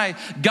 But when I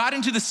got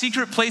into the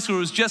secret place where it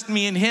was just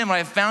me and him,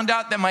 I found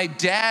out that my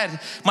dad,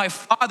 my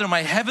father,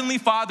 my heavenly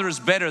father is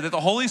better, that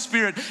the Holy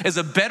Spirit is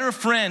a better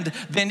friend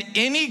than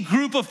any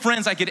group of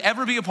friends I could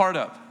ever be a part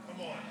of.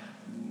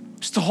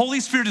 Just the Holy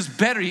Spirit is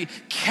better. He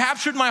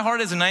captured my heart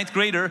as a ninth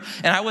grader,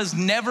 and I was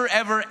never,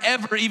 ever,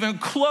 ever even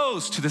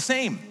close to the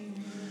same.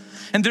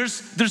 And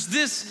there's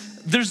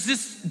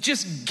this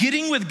just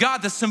getting with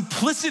God, the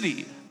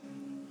simplicity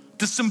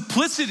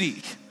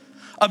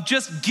of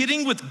just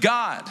getting with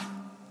God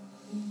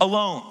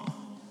alone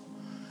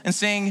and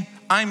saying,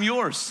 I'm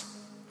yours.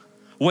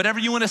 Whatever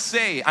you want to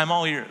say, I'm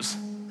all ears.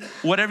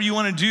 Whatever you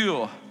want to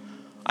do,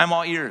 I'm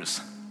all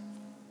ears.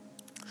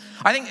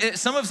 I think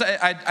some of us,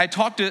 I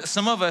talk to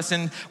some of us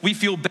and we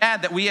feel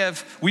bad that we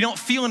don't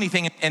feel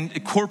anything in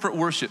corporate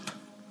worship.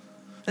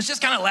 It's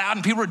just kind of loud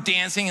and people are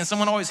dancing and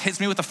someone always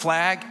hits me with a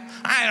flag.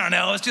 I don't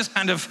know, it's just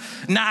kind of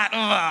not,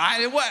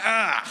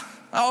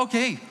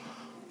 okay.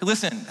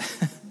 Listen,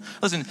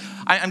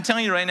 I'm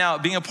telling you right now,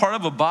 being a part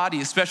of a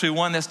body, especially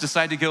one that's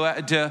decided to go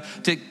out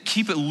to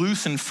keep it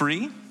loose and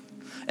free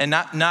and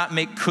not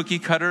make cookie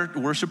cutter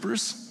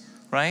worshipers,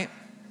 right?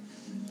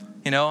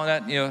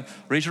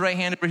 Raise your right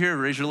hand over here,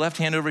 raise your left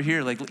hand over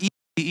here, like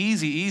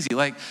easy.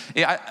 Like,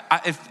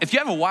 if you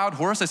have a wild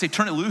horse, I say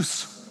turn it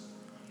loose,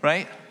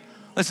 right?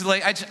 Listen,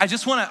 like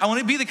I want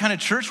to be the kind of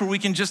church where we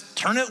can just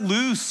turn it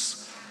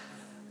loose.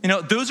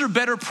 Those are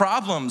better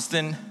problems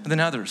than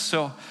others.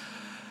 So,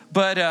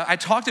 but I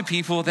talk to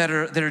people that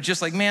are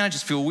just like, man, I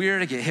just feel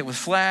weird. I get hit with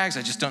flags.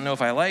 I just don't know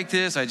if I like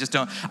this. I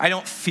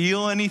don't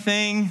feel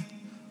anything.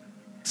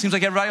 It seems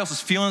like everybody else is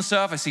feeling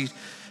stuff. I see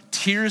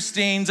tear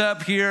stains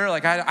up here.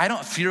 Like I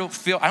don't feel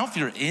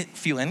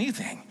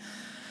anything.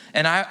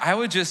 And I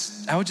would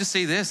just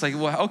say this, like,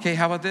 well, okay,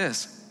 how about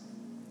this?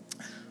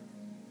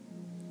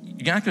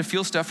 You're not gonna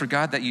feel stuff for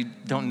God that you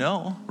don't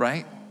know,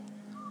 right?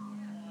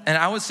 And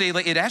I would say,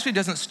 like, it actually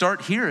doesn't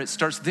start here, it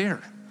starts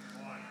there.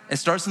 It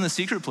starts in the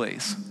secret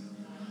place.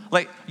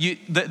 Like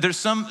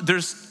there's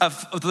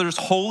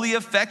holy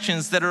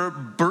affections that are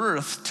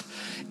birthed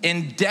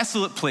in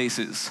desolate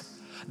places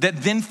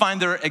that then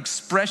find their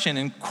expression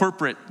in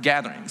corporate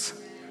gatherings.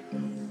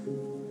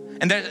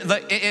 And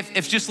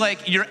if just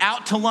like you're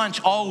out to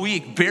lunch all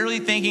week, barely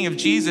thinking of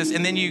Jesus,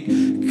 and then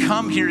you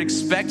come here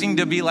expecting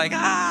to be like,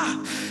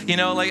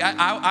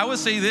 I would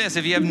say this,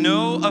 if you have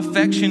no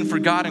affection for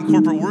God in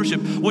corporate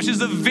worship, which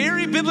is a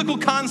very biblical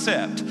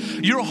concept,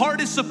 your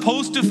heart is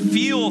supposed to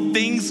feel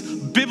things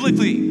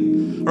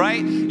biblically,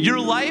 right? Your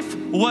life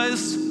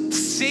was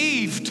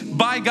saved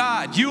by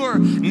God. You are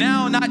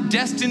now not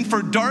destined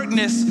for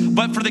darkness,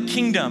 but for the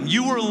kingdom.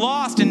 You were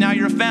lost and now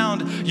you're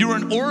found. You were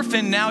an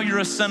orphan, now you're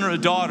a son or a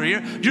daughter.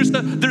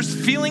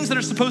 There's feelings that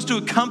are supposed to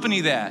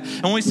accompany that.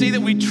 And when we say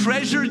that we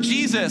treasure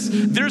Jesus,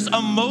 there's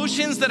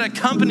emotions that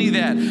accompany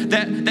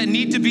that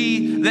need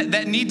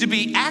to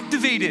be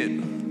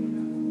activated,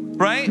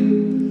 right?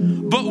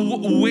 But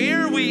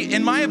where we,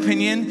 in my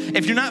opinion,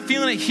 if you're not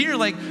feeling it here,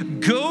 like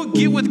go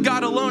get with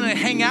God alone and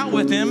hang out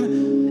with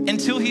him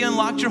until he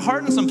unlocked your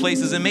heart in some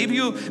places. And maybe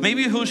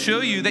he'll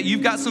show you that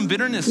you've got some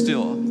bitterness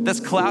still that's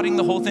clouding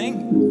the whole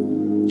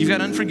thing. You've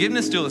got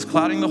unforgiveness still that's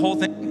clouding the whole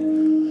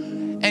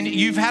thing. And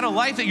you've had a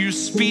life that you're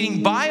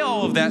speeding by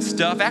all of that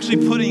stuff,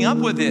 actually putting up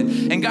with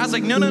it. And God's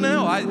like, no.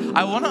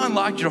 I want to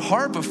unlock your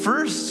heart, but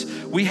first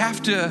we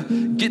have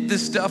to get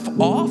this stuff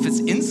off. It's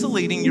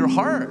insulating your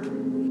heart.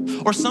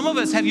 Or some of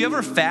us, have you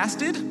ever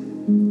fasted?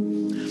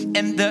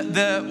 And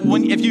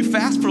if you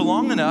fast for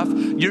long enough,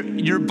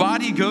 your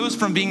body goes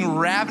from being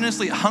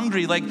ravenously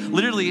hungry. Like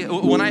literally,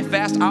 when I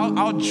fast,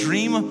 I'll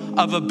dream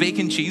of a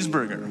bacon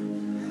cheeseburger.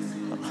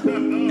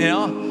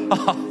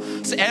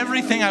 It's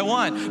everything I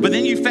want. But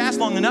then you fast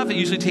long enough, it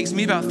usually takes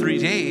me about 3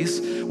 days,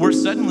 where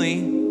suddenly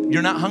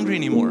you're not hungry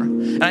anymore.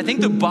 And I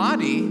think the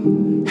body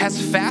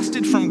has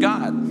fasted from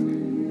God.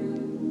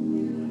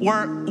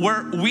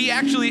 Where we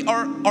actually,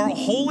 our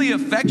holy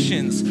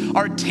affections,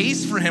 our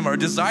taste for him, our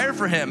desire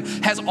for him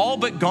has all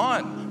but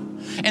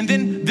gone. And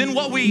then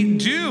what we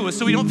do,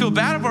 so we don't feel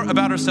bad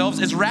about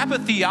ourselves, is wrap a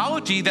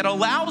theology that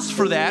allows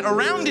for that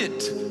around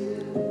it.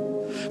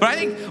 But I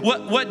think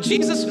what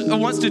Jesus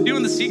wants to do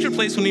in the secret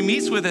place when he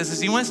meets with us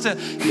is he wants to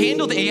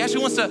he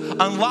actually wants to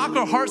unlock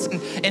our hearts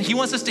and he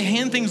wants us to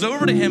hand things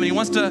over to him and he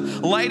wants to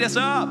light us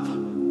up.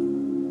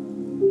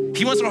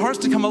 He wants our hearts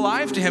to come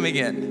alive to him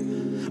again.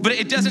 But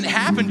it doesn't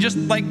happen just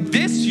like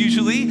this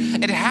usually.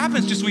 It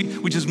happens just,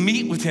 we just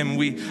meet with him.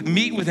 We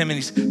meet with him and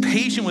he's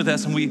patient with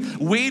us and we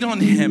wait on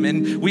him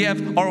and we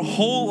have our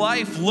whole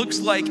life looks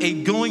like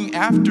a going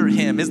after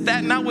him. Is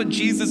that not what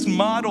Jesus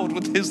modeled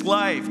with his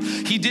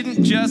life? He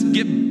didn't just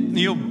get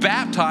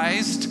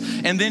baptized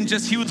and then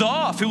he was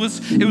off. It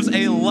was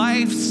a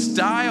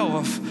lifestyle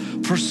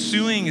of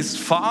pursuing his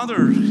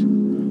Father.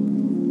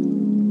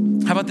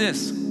 How about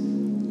this?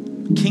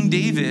 King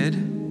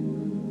David,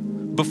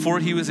 before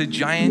he was a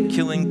giant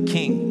killing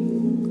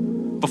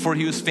king, before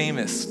he was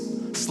famous,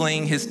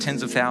 slaying his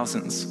tens of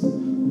thousands,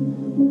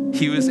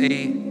 he was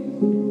a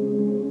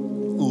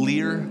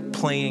lyre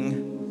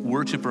playing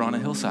worshiper on a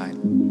hillside.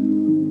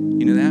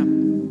 You know that?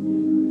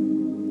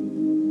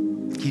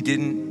 He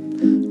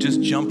didn't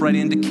just jump right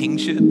into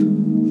kingship.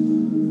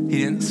 He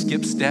didn't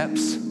skip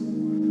steps.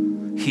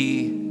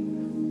 He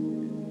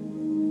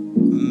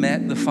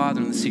met the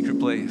Father in the secret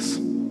place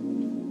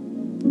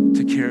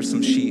to care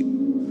some sheep.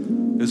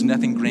 It was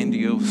nothing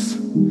grandiose.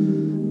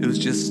 It was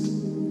just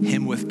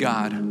him with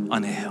God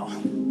on a hill.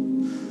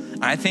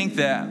 I think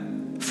that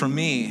for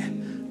me,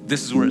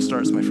 this is where it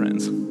starts, my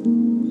friends.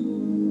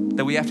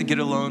 That we have to get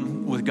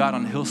alone with God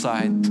on a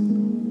hillside,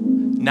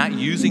 not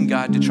using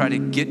God to try to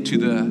get to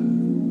the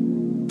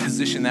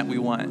position that we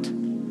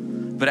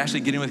want, but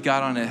actually getting with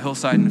God on a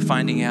hillside and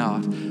finding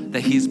out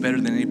that he's better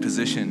than any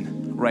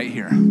position right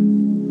here.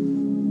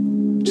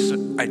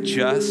 I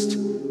just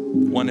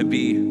want to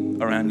be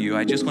around you.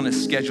 I just want to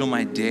schedule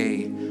my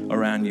day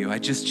around you.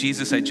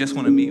 Jesus, I just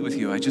want to meet with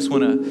you. I just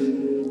want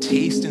to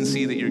taste and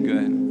see that you're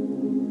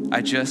good.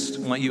 I just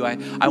want you.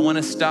 I want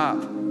to stop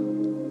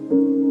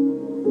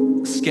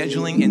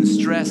scheduling in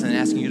stress and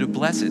asking you to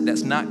bless it.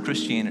 That's not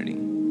Christianity.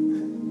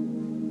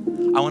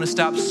 I want to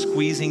stop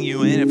squeezing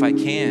you in if I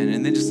can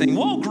and then just saying,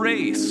 well,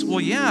 grace.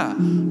 Well, yeah,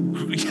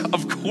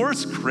 of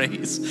course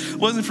grace. If it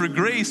wasn't for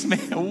grace,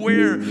 man,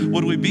 where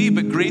would we be?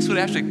 But grace would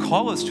actually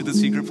call us to the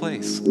secret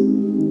place. I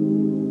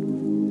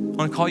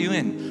want to call you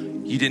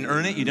in. You didn't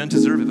earn it, you don't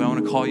deserve it, but I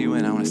want to call you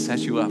in. I want to set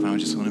you up, and I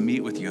just want to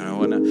meet with you, and I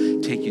want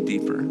to take you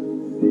deeper.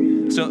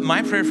 So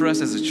my prayer for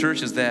us as a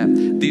church is that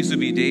these would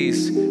be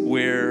days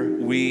where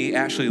we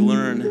actually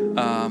learn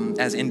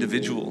as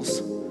individuals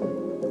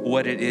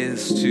what it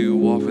is to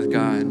walk with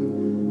God,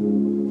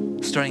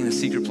 starting in the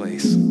secret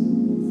place,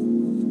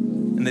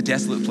 in the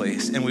desolate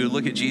place. And we would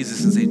look at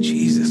Jesus and say,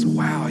 Jesus,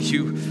 wow,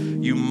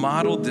 you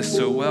modeled this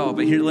so well.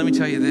 But here, let me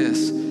tell you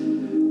this.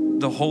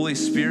 The Holy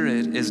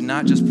Spirit is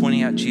not just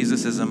pointing out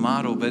Jesus as a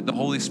model, but the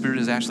Holy Spirit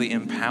is actually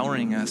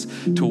empowering us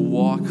to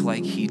walk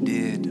like he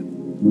did.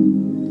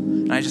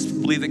 And I just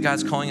believe that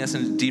God's calling us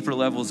into deeper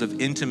levels of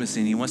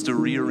intimacy, and he wants to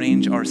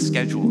rearrange our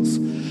schedules,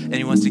 and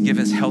he wants to give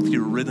us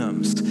healthier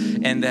rhythms,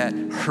 and that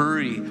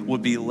hurry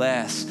would be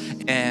less,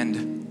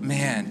 and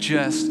man,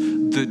 just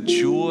the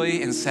joy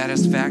and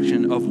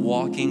satisfaction of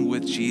walking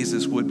with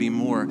Jesus would be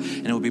more,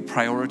 and it would be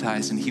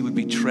prioritized, and he would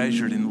be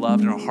treasured and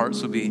loved, and our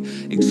hearts would be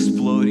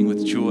exploding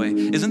with joy.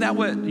 Isn't that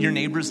what your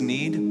neighbors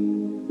need?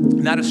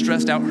 Not a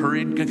stressed out,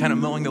 hurried, kind of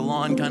mowing the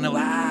lawn, kind of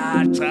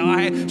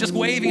just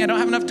waving. I don't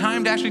have enough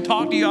time to actually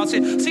talk to you. I'll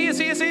say,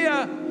 see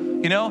ya.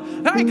 You know,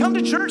 hey, come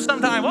to church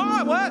sometime.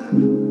 What?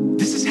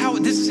 This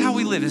is how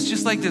we live. It's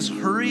just like this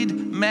hurried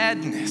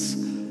madness.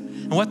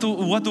 And what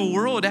the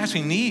world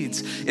actually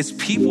needs is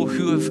people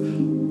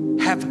who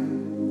have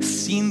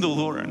seen the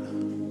Lord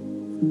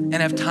and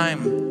have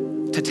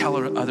time to tell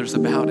others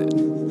about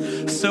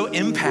it. So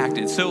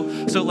impacted. So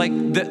like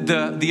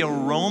the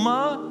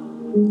aroma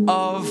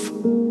of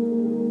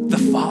the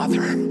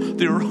Father,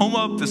 the aroma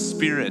of the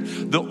Spirit,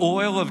 the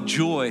oil of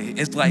joy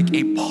is like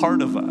a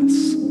part of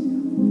us.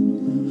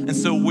 And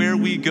so where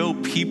we go,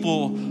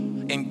 people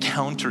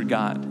encounter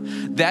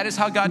God. That is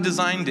how God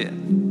designed it.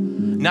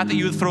 Not that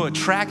you would throw a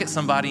track at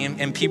somebody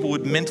and people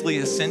would mentally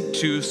assent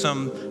to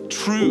some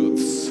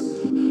truths,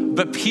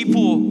 but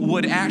people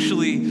would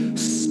actually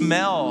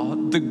smell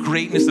the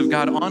greatness of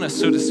God on us,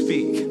 so to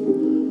speak,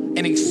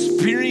 and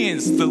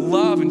experience the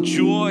love and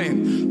joy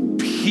and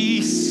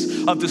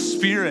peace of the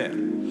Spirit.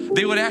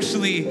 They would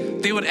actually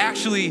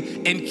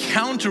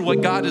encounter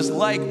what God is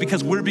like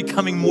because we're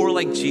becoming more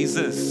like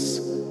Jesus.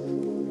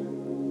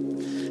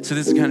 So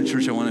this is the kind of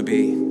church I want to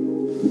be.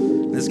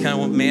 This is the kind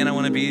of man I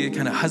want to be, the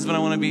kind of husband I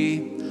want to be.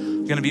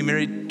 I'm going to be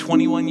married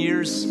 21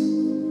 years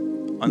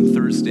on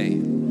Thursday.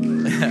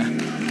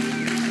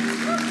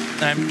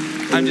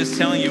 I'm just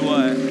telling you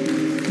what,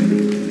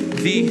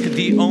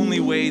 the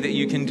only way that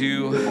you can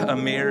do a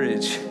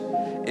marriage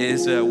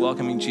is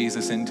welcoming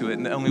Jesus into it.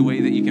 And the only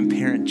way that you can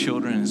parent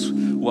children is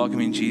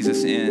welcoming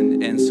Jesus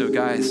in. And so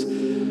guys,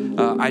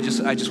 I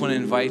just want to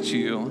invite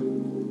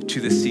you to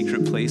the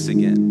secret place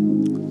again.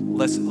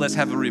 Let's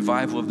have a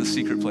revival of the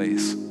secret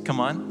place. Come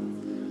on.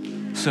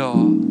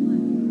 So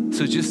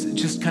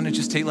just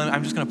take,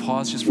 I'm just going to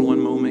pause just for one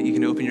moment. You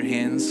can open your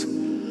hands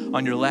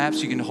on your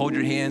laps. You can hold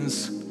your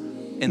hands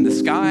in the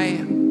sky.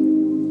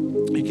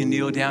 You can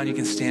kneel down. You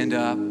can stand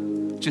up.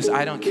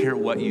 I don't care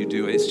what you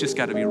do. It's just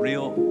got to be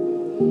real.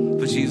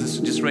 But Jesus,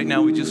 just right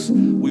now, we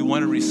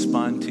want to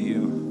respond to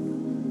you.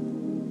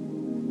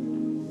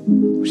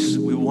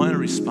 We want to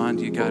respond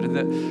to you, God.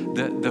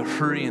 The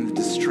hurry and the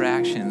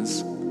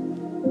distractions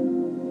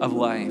of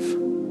life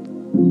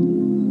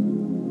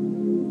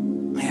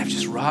may have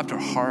just robbed our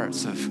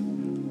hearts of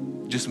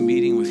just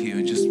meeting with you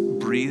and just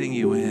breathing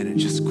you in and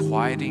just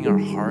quieting our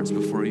hearts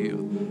before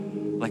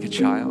you like a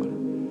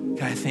child.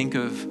 God, I think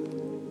of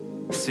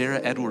Sarah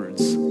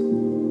Edwards,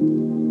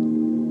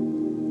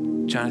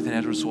 Jonathan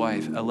Edwards'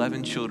 wife,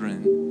 11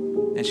 children,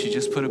 and she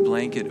just put a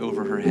blanket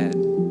over her head.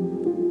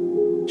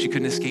 She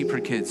couldn't escape her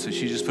kids, so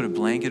she just put a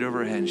blanket over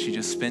her head, and she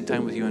just spent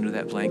time with you under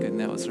that blanket, and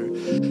that was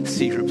her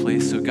secret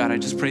place. So God, I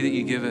just pray that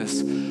you give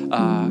us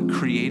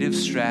creative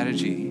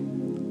strategy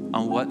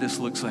on what this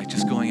looks like,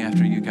 just going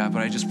after you, God.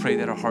 But I just pray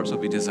that our hearts will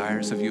be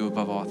desirous of you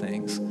above all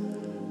things,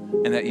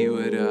 and that you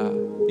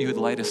would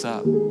light us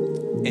up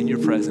in your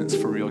presence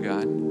for real,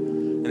 God,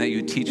 and that you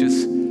would teach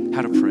us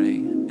how to pray,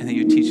 and that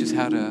you would teach us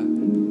how to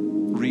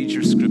read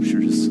your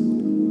scriptures,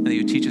 and that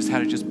you teach us how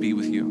to just be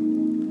with you.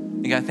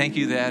 And God, thank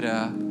you that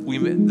we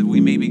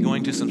may be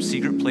going to some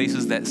secret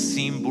places that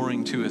seem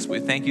boring to us.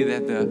 But thank you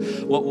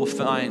that what we'll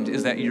find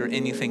is that you're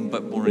anything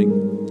but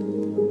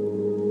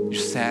boring.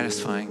 You're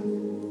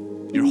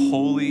satisfying. You're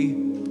holy.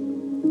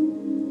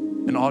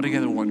 and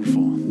altogether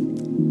wonderful.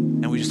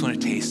 And we just want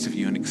to taste of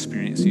you and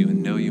experience you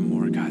and know you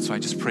more, God. So I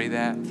just pray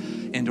that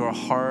into our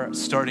heart,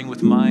 starting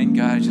with mine,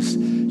 God. I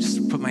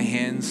just put my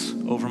hands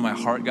over my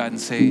heart, God, and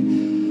say,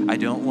 I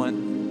don't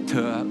want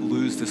to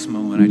lose this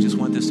moment. I just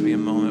want this to be a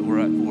moment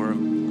where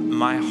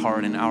my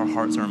heart and our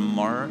hearts are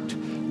marked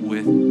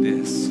with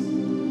this.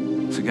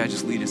 So God,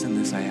 just lead us in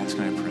this, I ask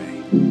and I pray.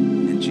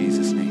 In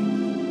Jesus' name,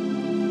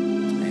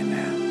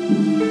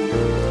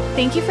 amen.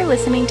 Thank you for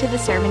listening to the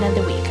Sermon of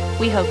the Week.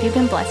 We hope you've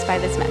been blessed by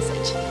this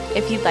message.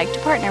 If you'd like to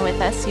partner with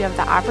us, you have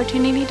the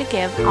opportunity to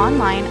give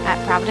online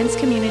at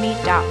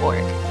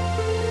providencecommunity.org.